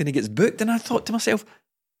being kicked and he gets booked. And I thought to myself,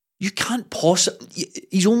 you can't possibly...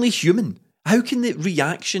 He's only human. How can the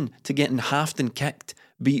reaction to getting halved and kicked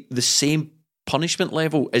be the same punishment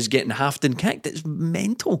level as getting halved and kicked? It's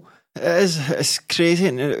mental. It is. It's crazy.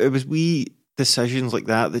 And it was decisions like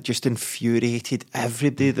that just infuriated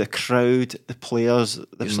everybody, the crowd, the players,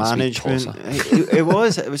 the management. It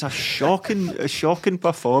was a shocking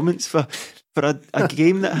performance for a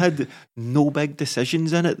game that had no big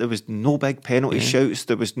decisions in it. There was no big penalty shouts.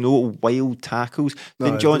 There was no wild tackles.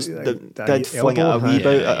 Then Johnson did fling it a wee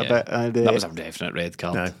bit. That was a definite red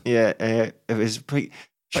card. It was pretty...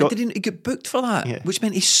 But didn't he get booked for that? Which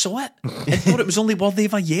meant he saw it and thought it was only worthy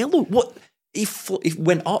of a yellow. What? He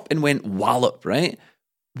went up and went wallop, right?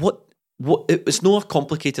 What? It was not a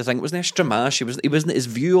complicated thing. It wasn't extra mash. He wasn't. His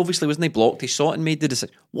view obviously wasn't blocked. He saw it and made the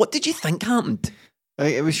decision. What did you think happened?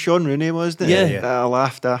 It was Sean Rooney, wasn't it? Yeah. I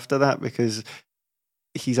laughed after that because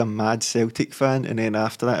he's a mad Celtic fan, and then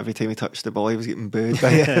after that, every time he touched the ball, he was getting booed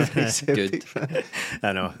by every Celtic fan.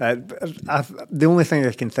 I know. The only thing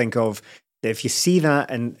I can think of, if you see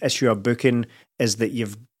that and issue a booking, is that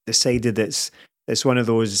you've decided it's one of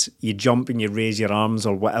those, you jump and you raise your arms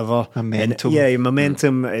or whatever. Momentum.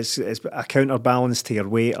 Momentum is a counterbalance to your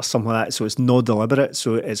weight or something like that. So it's no deliberate.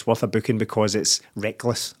 So it's worth a booking because it's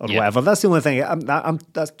reckless or whatever. That's the only thing.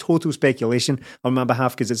 That's total speculation on my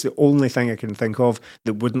behalf because it's the only thing I can think of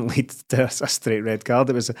that wouldn't lead to a straight red card.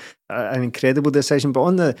 It was an incredible decision. But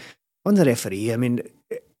on the referee, I mean...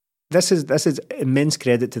 This is immense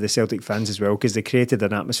credit to the Celtic fans as well because they created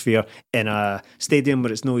an atmosphere in a stadium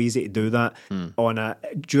where it's no easy to do that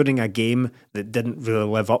during a game that didn't really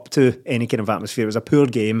live up to any kind of atmosphere. It was a poor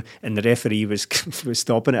game and the referee was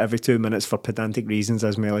stopping it every 2 minutes for pedantic reasons,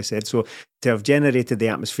 as Melly said. So to have generated the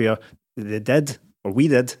atmosphere they did, or we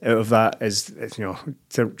did, out of that is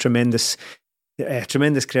tremendous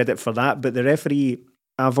credit for that. But the referee,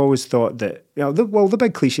 I've always thought that the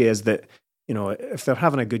big cliche is that if they're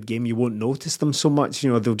having a good game, you won't notice them so much.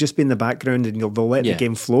 They'll just be in the background and they'll let the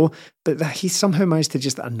game flow. But he somehow managed to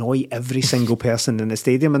just annoy every single person in the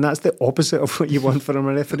stadium, and that's the opposite of what you want from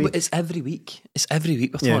a referee. But it's every week. We're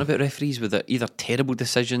talking about referees with either terrible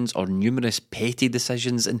decisions or numerous petty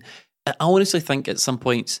decisions. And I honestly think at some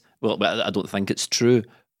points, well, I don't think it's true,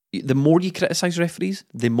 the more you criticise referees,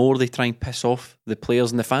 the more they try and piss off the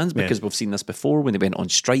players and the fans, because we've seen this before when they went on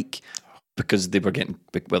strike. Because they went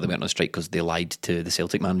on strike because they lied to the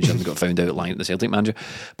Celtic manager and got found out lying to the Celtic manager.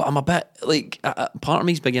 But I'm a bit part of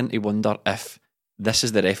me's beginning to wonder if this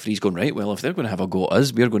is the referees going, right, well, if they're going to have a go at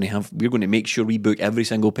us, we're going to make sure we book every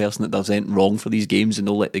single person that does anything wrong for these games, and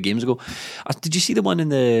they'll let the games go. Did you see the one in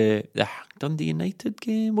the Dundee United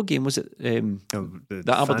game? What game was it? That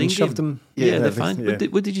Aberdeen game? Them. The fan. Yeah.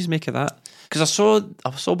 What did you make of that? Because I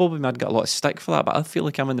saw Bobby Mad get a lot of stick for that, but I feel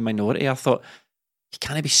like I'm in the minority. I thought, you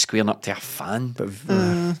can't be squaring up to a fan.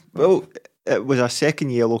 Well, it was a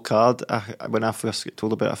second yellow card. When I first got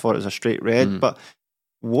told about it, I thought it was a straight red. But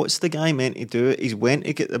what's the guy meant to do? He's went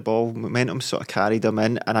to get the ball, momentum sort of carried him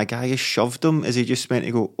in, and a guy has shoved him. Is he just meant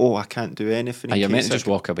to go, I can't do anything? You're meant to just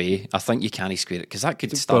walk away. I think you can't square it, because that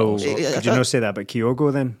could start. Could you not say that about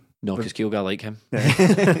Kyogo then? No, because Kyogo, I like him.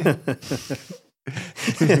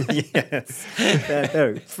 Yes.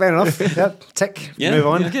 Fair enough. Yep. Tick. Move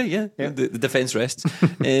on. Okay, The defence rests.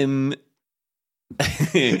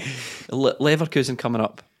 Leverkusen coming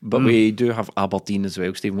up, but we do have Aberdeen as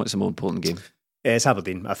well. Stephen, what's the more important game? It's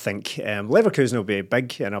Aberdeen, I think. Leverkusen will be a big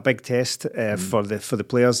test for the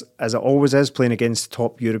players, as it always is, playing against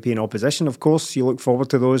top European opposition. Of course, you look forward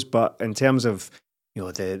to those, but in terms of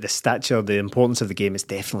the stature, the importance of the game, it's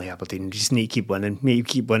definitely Aberdeen. You just need to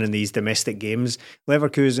keep winning these domestic games.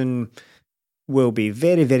 Leverkusen will be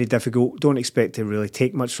very, very difficult. Don't expect to really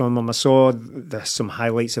take much from them. I saw some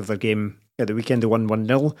highlights of their game at the weekend. They won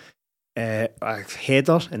 1-0. A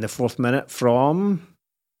header in the 4th minute from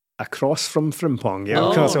a cross from Frimpong.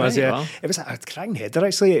 It was a cracking header,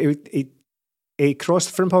 actually. He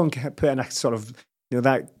crossed Frimpong, put in a sort of,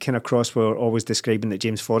 that kind of cross we're always describing that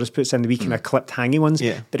James Forrest puts in, the wee kind of clipped hangy ones.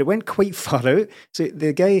 Yeah. But it went quite far out. So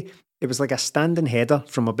the guy, it was like a standing header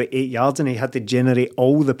from about 8 yards, and he had to generate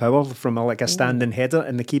all the power from a standing header,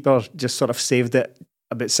 and the keeper just sort of saved it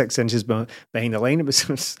about 6 inches behind the line. It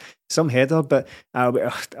was some header, but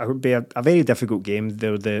it would be a very difficult game.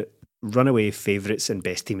 They're the runaway favourites and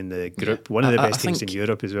best team in the group. One of the best teams in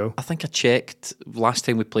Europe as well. I think I checked last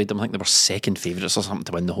time we played them. I think they were second favourites or something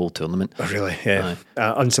to win the whole tournament. Oh, really? Yeah.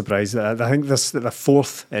 Unsurprised. I think they're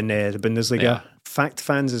 4th in the Bundesliga. Yeah. Fact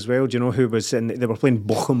fans as well. Do you know who was in? They were playing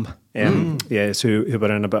Bochum. Yes, who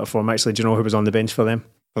were in a bit of form. Actually, do you know who was on the bench for them?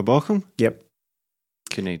 For Bochum? Yep.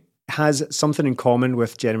 Has something in common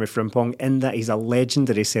with Jeremy Frimpong in that he's a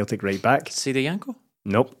legendary Celtic right back. Sidi Janko?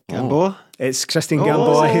 Nope. Gamboa? It's Christian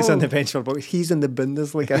Gamboa. He's on the bench for Bochum. He's in the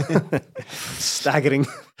Bundesliga. Staggering.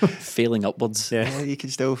 Failing upwards. Yeah, you can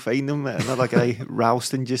still find them. Another guy,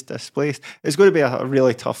 Ralston, just displaced. It's going to be a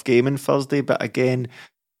really tough game on Thursday, but again,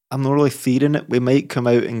 I'm not really fearing it. We might come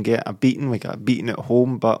out and get a beating. We got a beating at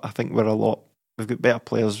home, but I think we've got better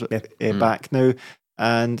players back now,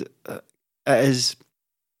 and it is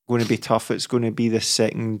going to be tough. It's going to be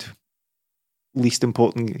the least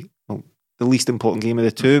important game of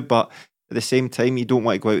the two, but at the same time, you don't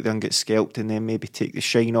want to go out there and get scalped and then maybe take the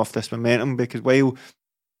shine off this momentum, because while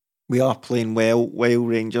we are playing well, while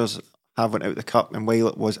Rangers have went out the cup, and while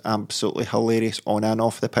it was absolutely hilarious on and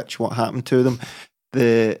off the pitch what happened to them,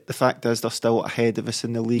 the fact is they're still ahead of us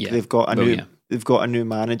in the league. They've got a new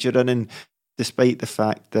manager in, and despite the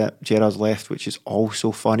fact that Gerrard's left, which is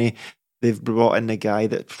also funny, they've brought in the guy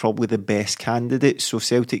that's probably the best candidate. So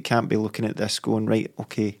Celtic can't be looking at this going, right,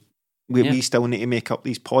 okay, we still need to make up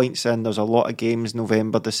these points, and there's a lot of games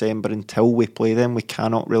November, December until we play them. We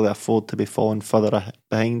cannot really afford to be falling further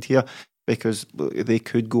behind here, because they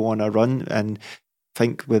could go on a run. And I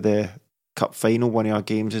think with the cup final, one of our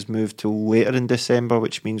games is moved to later in December,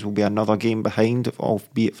 which means we'll be another game behind,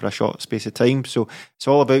 albeit for a short space of time. So it's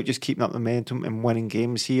all about just keeping up the momentum and winning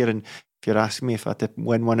games here. And if you're asking me if I had to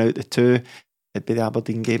win one out of the two, it'd be the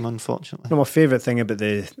Aberdeen game, unfortunately. No, my favourite thing about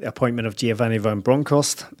the appointment of Giovanni van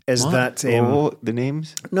Bronckhorst is that... the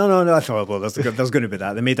names? No, I thought, well, there's going to be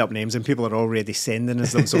that. They made up names and people are already sending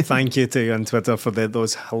us them, so thank you to you on Twitter for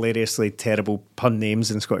those hilariously terrible pun names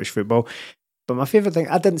in Scottish football. But my favourite thing,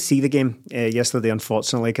 I didn't see the game yesterday,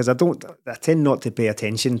 unfortunately, because I tend not to pay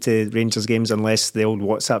attention to Rangers games unless the old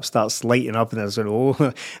WhatsApp starts lighting up and I was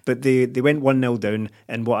like, but they went 1-0 down,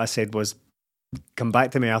 and what I said was, come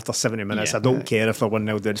back to me after 70 minutes. I don't care if they're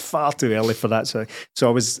 1-0 down. It's far too early for that. So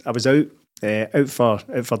I was out out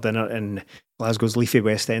for dinner in Glasgow's leafy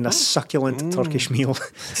West End, a succulent Turkish meal.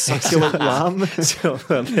 Succulent lamb. So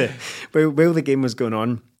while the game was going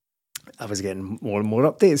on, I was getting more and more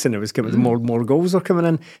updates, and it was coming, more goals were coming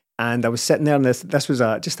in, and I was sitting there, and this was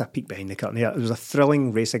just a peek behind the curtain here. It was a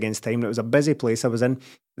thrilling race against time. It was a busy place I was in,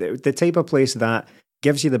 the type of place that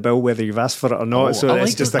gives you the bill whether you've asked for it or not. So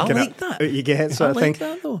it's just a kind of out you get sort of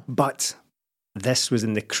thing. But this was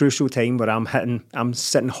in the crucial time where I'm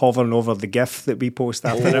sitting hovering over the GIF that we post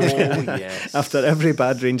after every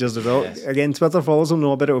bad Rangers result. Yes. Again, Twitter followers will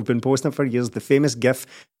know about it. We've been posting it for years. The famous GIF.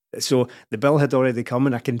 So the bill had already come,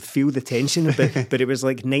 and I can feel the tension a bit, but it was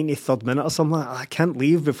like 93rd minute or something. I can't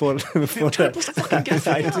leave before it.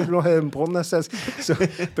 I don't know how important this is. So,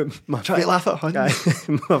 but try to laugh at Hunt.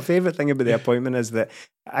 My favourite thing about the appointment is that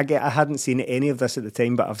I hadn't seen any of this at the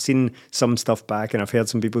time, but I've seen some stuff back, and I've heard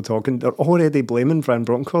some people talking. They're already blaming Van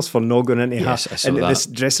Bronckhorst for not going into this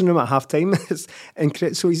dressing room at half time. It's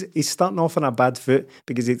incredible. So he's starting off on a bad foot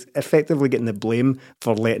because he's effectively getting the blame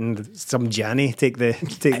for letting some Gianni take the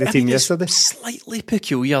team yesterday. It's slightly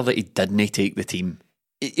peculiar that he didn't take the team.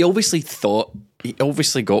 He obviously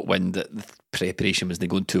got wind that the preparation wasn't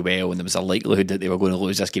going too well, and there was a likelihood that they were going to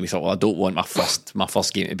lose this game. He thought, well, I don't want my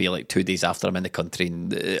first game to be like 2 days after I'm in the country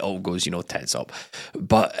and it all goes, tits up.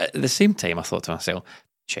 But at the same time, I thought to myself,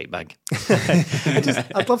 shite bag.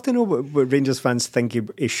 I'd love to know what Rangers fans think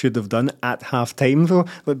he should have done at half time, though.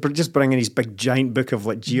 Like, just bringing his big giant book of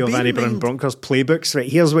like Giovanni Van Bronckhorst playbooks. Right,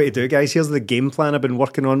 here's what to do, guys. Here's the game plan I've been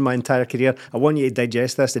working on my entire career. I want you to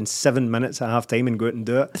digest this in 7 minutes at half time and go out and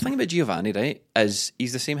do it. The thing about Giovanni, right, is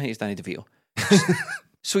he's the same height as Danny DeVito.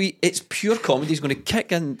 So it's pure comedy. He's going to kick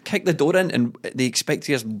the door in, and they expect to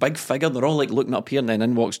see this big figure. They're all like looking up here, and then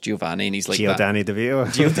in walks Giovanni, and he's like Danny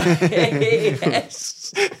DeVito.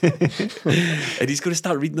 Yes. And he's going to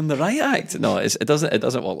start reading them the riot act. No, it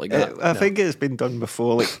doesn't work like that. I think it's been done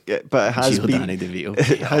before, but it has been. Danny DeVito.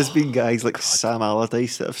 It has been guys like Sam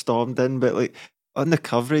Allardyce that have stormed in, but like on the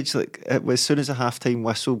coverage, as soon as a halftime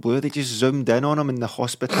whistle blew, they just zoomed in on him in the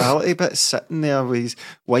hospitality bit, sitting there with his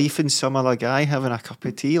wife and some other guy having a cup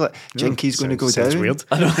of tea. Like, Jinky's going to go down. Sounds weird.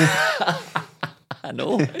 I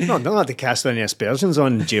know. Not like to cast any aspersions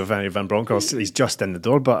on Giovanni Van Bronckhorst. He's just in the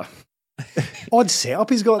door, but odd setup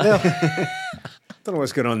he's got there. Don't know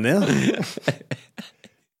what's going on there.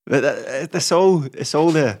 But it's all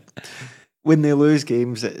the when they lose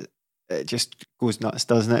games. It just goes nuts,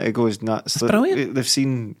 doesn't it? It goes nuts. It's brilliant. They've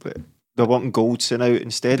seen they're wanting Goldson out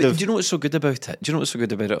instead of. Do you know what's so good about it? Do you know what's so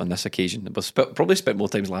good about it on this occasion? We'll probably spent more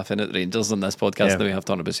times laughing at the Rangers on this podcast than we have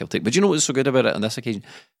talking about Celtic. But do you know what's so good about it on this occasion?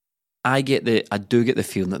 I do get the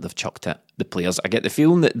feeling that they've chucked it. The players, I get the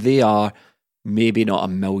feeling that they are maybe not a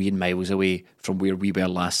million miles away from where we were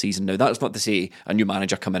last season. Now, that's not to say a new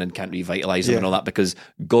manager come in and can't revitalise them and all that, because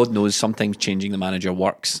God knows sometimes changing the manager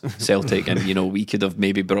works, Celtic, and we could have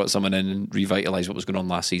maybe brought someone in and revitalised what was going on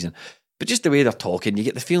last season. But just the way they're talking, you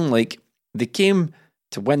get the feeling like they came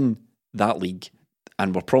to win that league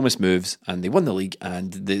and were promised moves, and they won the league,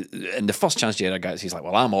 and the first chance Gerrard gets, he's like,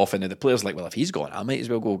 well, I'm off, and the players are like, well, if he's gone, I might as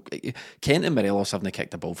well go. Kent and Morelos haven't kicked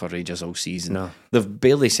the ball for Rangers all season. No. They've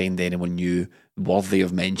barely signed anyone new worthy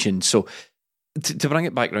of mention. So to bring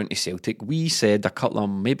it back round to Celtic, we said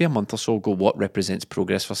maybe a month or so ago, what represents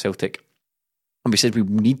progress for Celtic, and we said we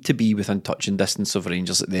need to be within touching distance of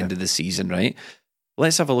Rangers at the end of the season, right?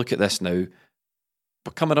 Let's have a look at this now.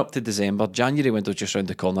 We're coming up to December. January window's just round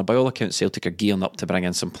the corner. By all accounts, Celtic are gearing up to bring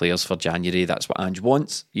in some players for January. That's what Ange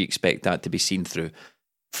wants. You expect that to be seen through.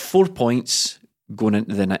 4 points going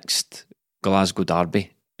into the next Glasgow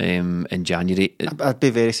derby in January. I'd be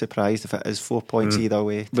very surprised if it is 4 points either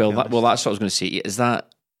way. Well, that's what I was going to say. Is that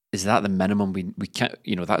the minimum? We can't.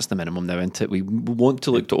 That's the minimum now, isn't it? We want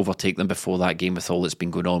to look to overtake them before that game with all that's been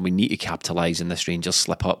going on. We need to capitalise in this Rangers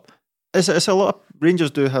slip up. It's a lot of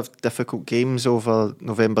Rangers do have difficult games over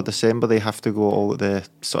November, December. They have to go all the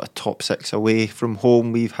sort of top six away from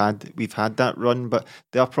home. We've had that run, but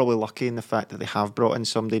they are probably lucky in the fact that they have brought in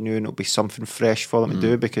somebody new and it'll be something fresh for them to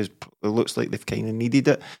do, because it looks like they've kind of needed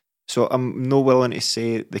it. So I'm no willing to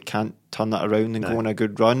say they can't turn that around and go on a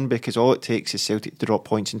good run, because all it takes is Celtic to drop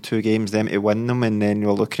points in 2 games, them to win them, and then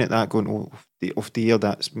you're looking at that going, off the year,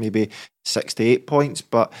 that's maybe 6 to 8 points.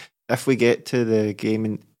 But if we get to the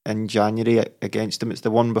game in January against them, it's the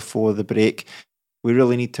one before the break, we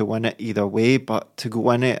really need to win it either way, but to go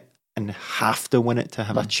in it and have to win it to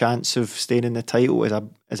have a chance of staying in the title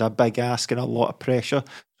is a big ask and a lot of pressure.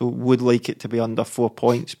 So would like it to be under 4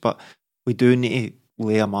 points, but we do need to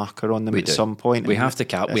lay a marker on them at some point. We have to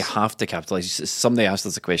capitalise. Somebody asked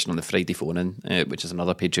us a question on the Friday phone-in, which is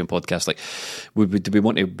another Patreon podcast. Like, do we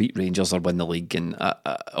want to beat Rangers or win the league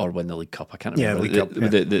or win the League Cup? I can't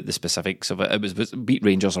remember the specifics of it. It was beat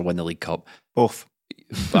Rangers or win the League Cup. Both.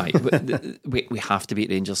 Right. we have to beat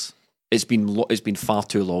Rangers. It's been far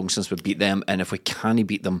too long since we beat them, and if we can't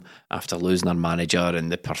beat them after losing our manager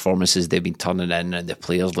and the performances they've been turning in and the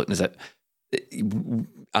players looking as it.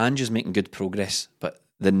 Ange is making good progress, but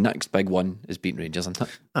the next big one is beating Rangers, isn't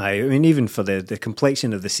it? I mean, even for the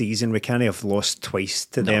complexion of the season, we can't have lost twice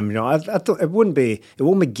to them. You know, I don't, it won't be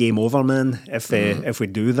game over, man, if we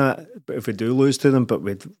do that. If we do lose to them, but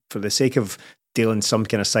for the sake of dealing some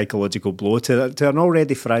kind of psychological blow to an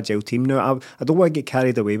already fragile team. Now, I don't want to get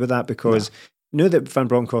carried away with that, because now that Van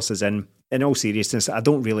Bronckhorst is in all seriousness, I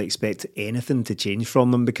don't really expect anything to change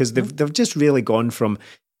from them, because they've just really gone from,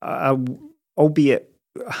 albeit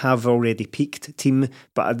have already peaked team,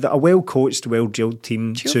 but a well-coached, well-drilled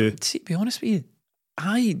team to be honest with you,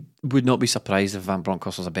 I would not be surprised if Van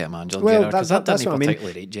Bronckhorst was a better manager than Gerrard, Gerrard, because that that's didn't what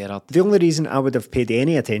particularly rate Gerrard. The only reason I would have paid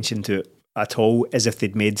any attention to it at all is if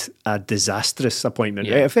they'd made a disastrous appointment.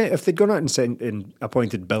 Yeah. Right? If they'd gone out and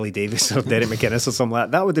appointed Billy Davis or Derek McInnes or something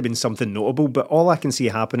like that, that would have been something notable. But all I can see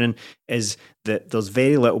happening is that there's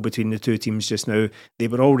very little between the two teams just now. They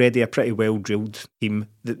were already a pretty well-drilled team.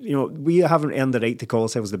 We haven't earned the right to call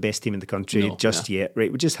ourselves the best team in the country yet,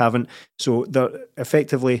 right? We just haven't. So they're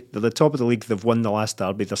the top of the league. They've won the last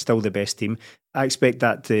derby. They're still the best team. I expect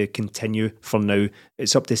that to continue for now.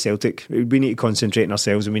 It's up to Celtic. We need to concentrate on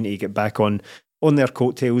ourselves, and we need to get back on their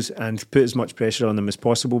coattails and put as much pressure on them as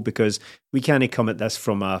possible, because we can't come at this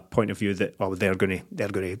from a point of view that they're going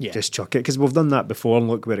to just chuck it, because we've done that before and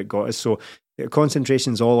look where it got us. So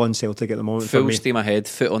concentration's all on Celtic at the moment. Full steam ahead,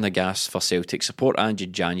 foot on the gas for Celtic. Support Ange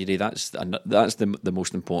in January. That's the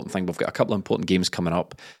most important thing. We've got a couple of important games coming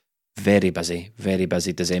up. Very busy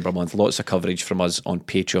December month. Lots of coverage from us on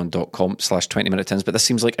patreon.com/20minute tins. But this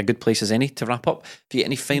seems like a good place as any to wrap up. Do you get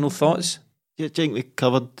any final thoughts? Yeah, I think we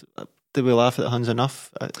covered. Did we laugh at Huns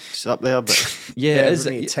enough? It's up there, but it is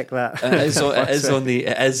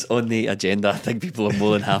on the agenda. I think people are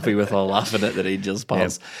more than happy with our laughing at the Rangers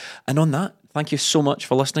pals. Yeah. And on that, thank you so much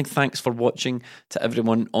for listening. Thanks for watching to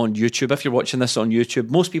everyone on YouTube. If you're watching this on YouTube,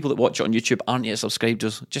 most people that watch it on YouTube aren't yet subscribed.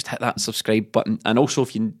 Just hit that subscribe button, and also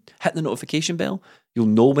if you hit the notification bell, you'll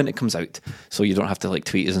know when it comes out, so you don't have to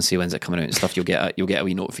tweet us and say when's it coming out and stuff. You'll get a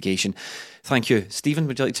wee notification. Thank you. Stephen,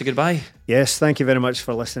 would you like to say goodbye? Yes, thank you very much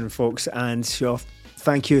for listening, folks, and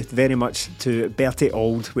thank you very much to Bertie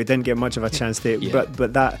Auld. We didn't get much of a chance to,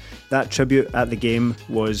 but that tribute at the game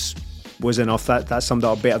was enough. That summed it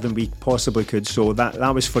up better than we possibly could. So that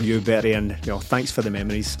was for you, Bertie, and thanks for the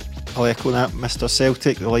memories. I'll echo that, Mr.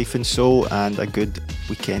 Celtic, the life and soul, and a good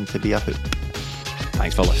weekend to be a hoop.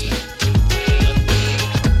 Thanks for listening.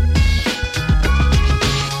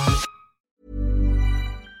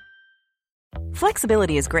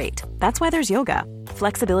 Flexibility is great. That's why there's yoga.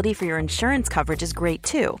 Flexibility for your insurance coverage is great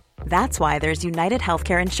too. That's why there's United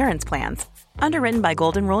Healthcare Insurance Plans. Underwritten by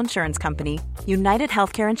Golden Rule Insurance Company, United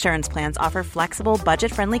Healthcare Insurance Plans offer flexible,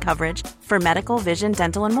 budget-friendly coverage for medical, vision,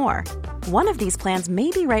 dental, and more. One of these plans may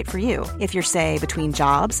be right for you if you're, say, between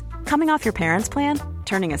jobs, coming off your parents' plan,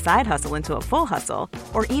 turning a side hustle into a full hustle,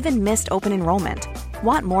 or even missed open enrollment.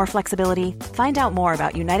 Want more flexibility? Find out more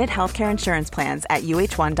about United Healthcare Insurance Plans at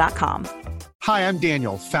uh1.com. Hi, I'm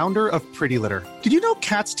Daniel, founder of Pretty Litter. Did you know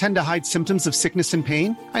cats tend to hide symptoms of sickness and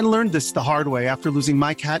pain? I learned this the hard way after losing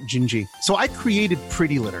my cat, Gingy. So I created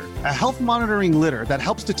Pretty Litter, a health monitoring litter that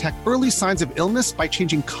helps detect early signs of illness by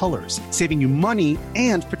changing colors, saving you money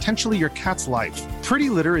and potentially your cat's life.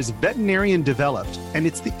 Pretty Litter is veterinarian developed, and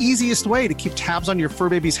it's the easiest way to keep tabs on your fur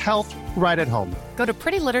baby's health right at home. Go to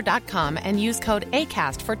prettylitter.com and use code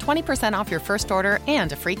ACAST for 20% off your first order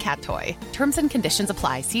and a free cat toy. Terms and conditions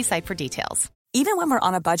apply. See site for details. Even when we're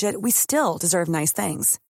on a budget, we still deserve nice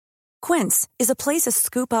things. Quince is a place to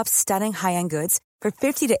scoop up stunning high-end goods for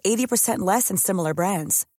 50 to 80% less than similar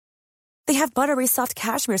brands. They have buttery soft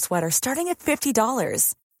cashmere sweaters starting at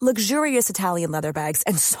 $50, luxurious Italian leather bags,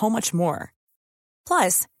 and so much more.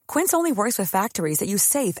 Plus, Quince only works with factories that use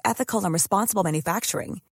safe, ethical, and responsible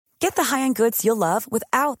manufacturing. Get the high-end goods you'll love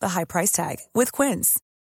without the high price tag with Quince.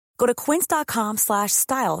 Go to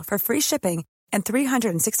quince.com/style for free shipping and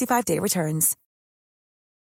 365-day returns.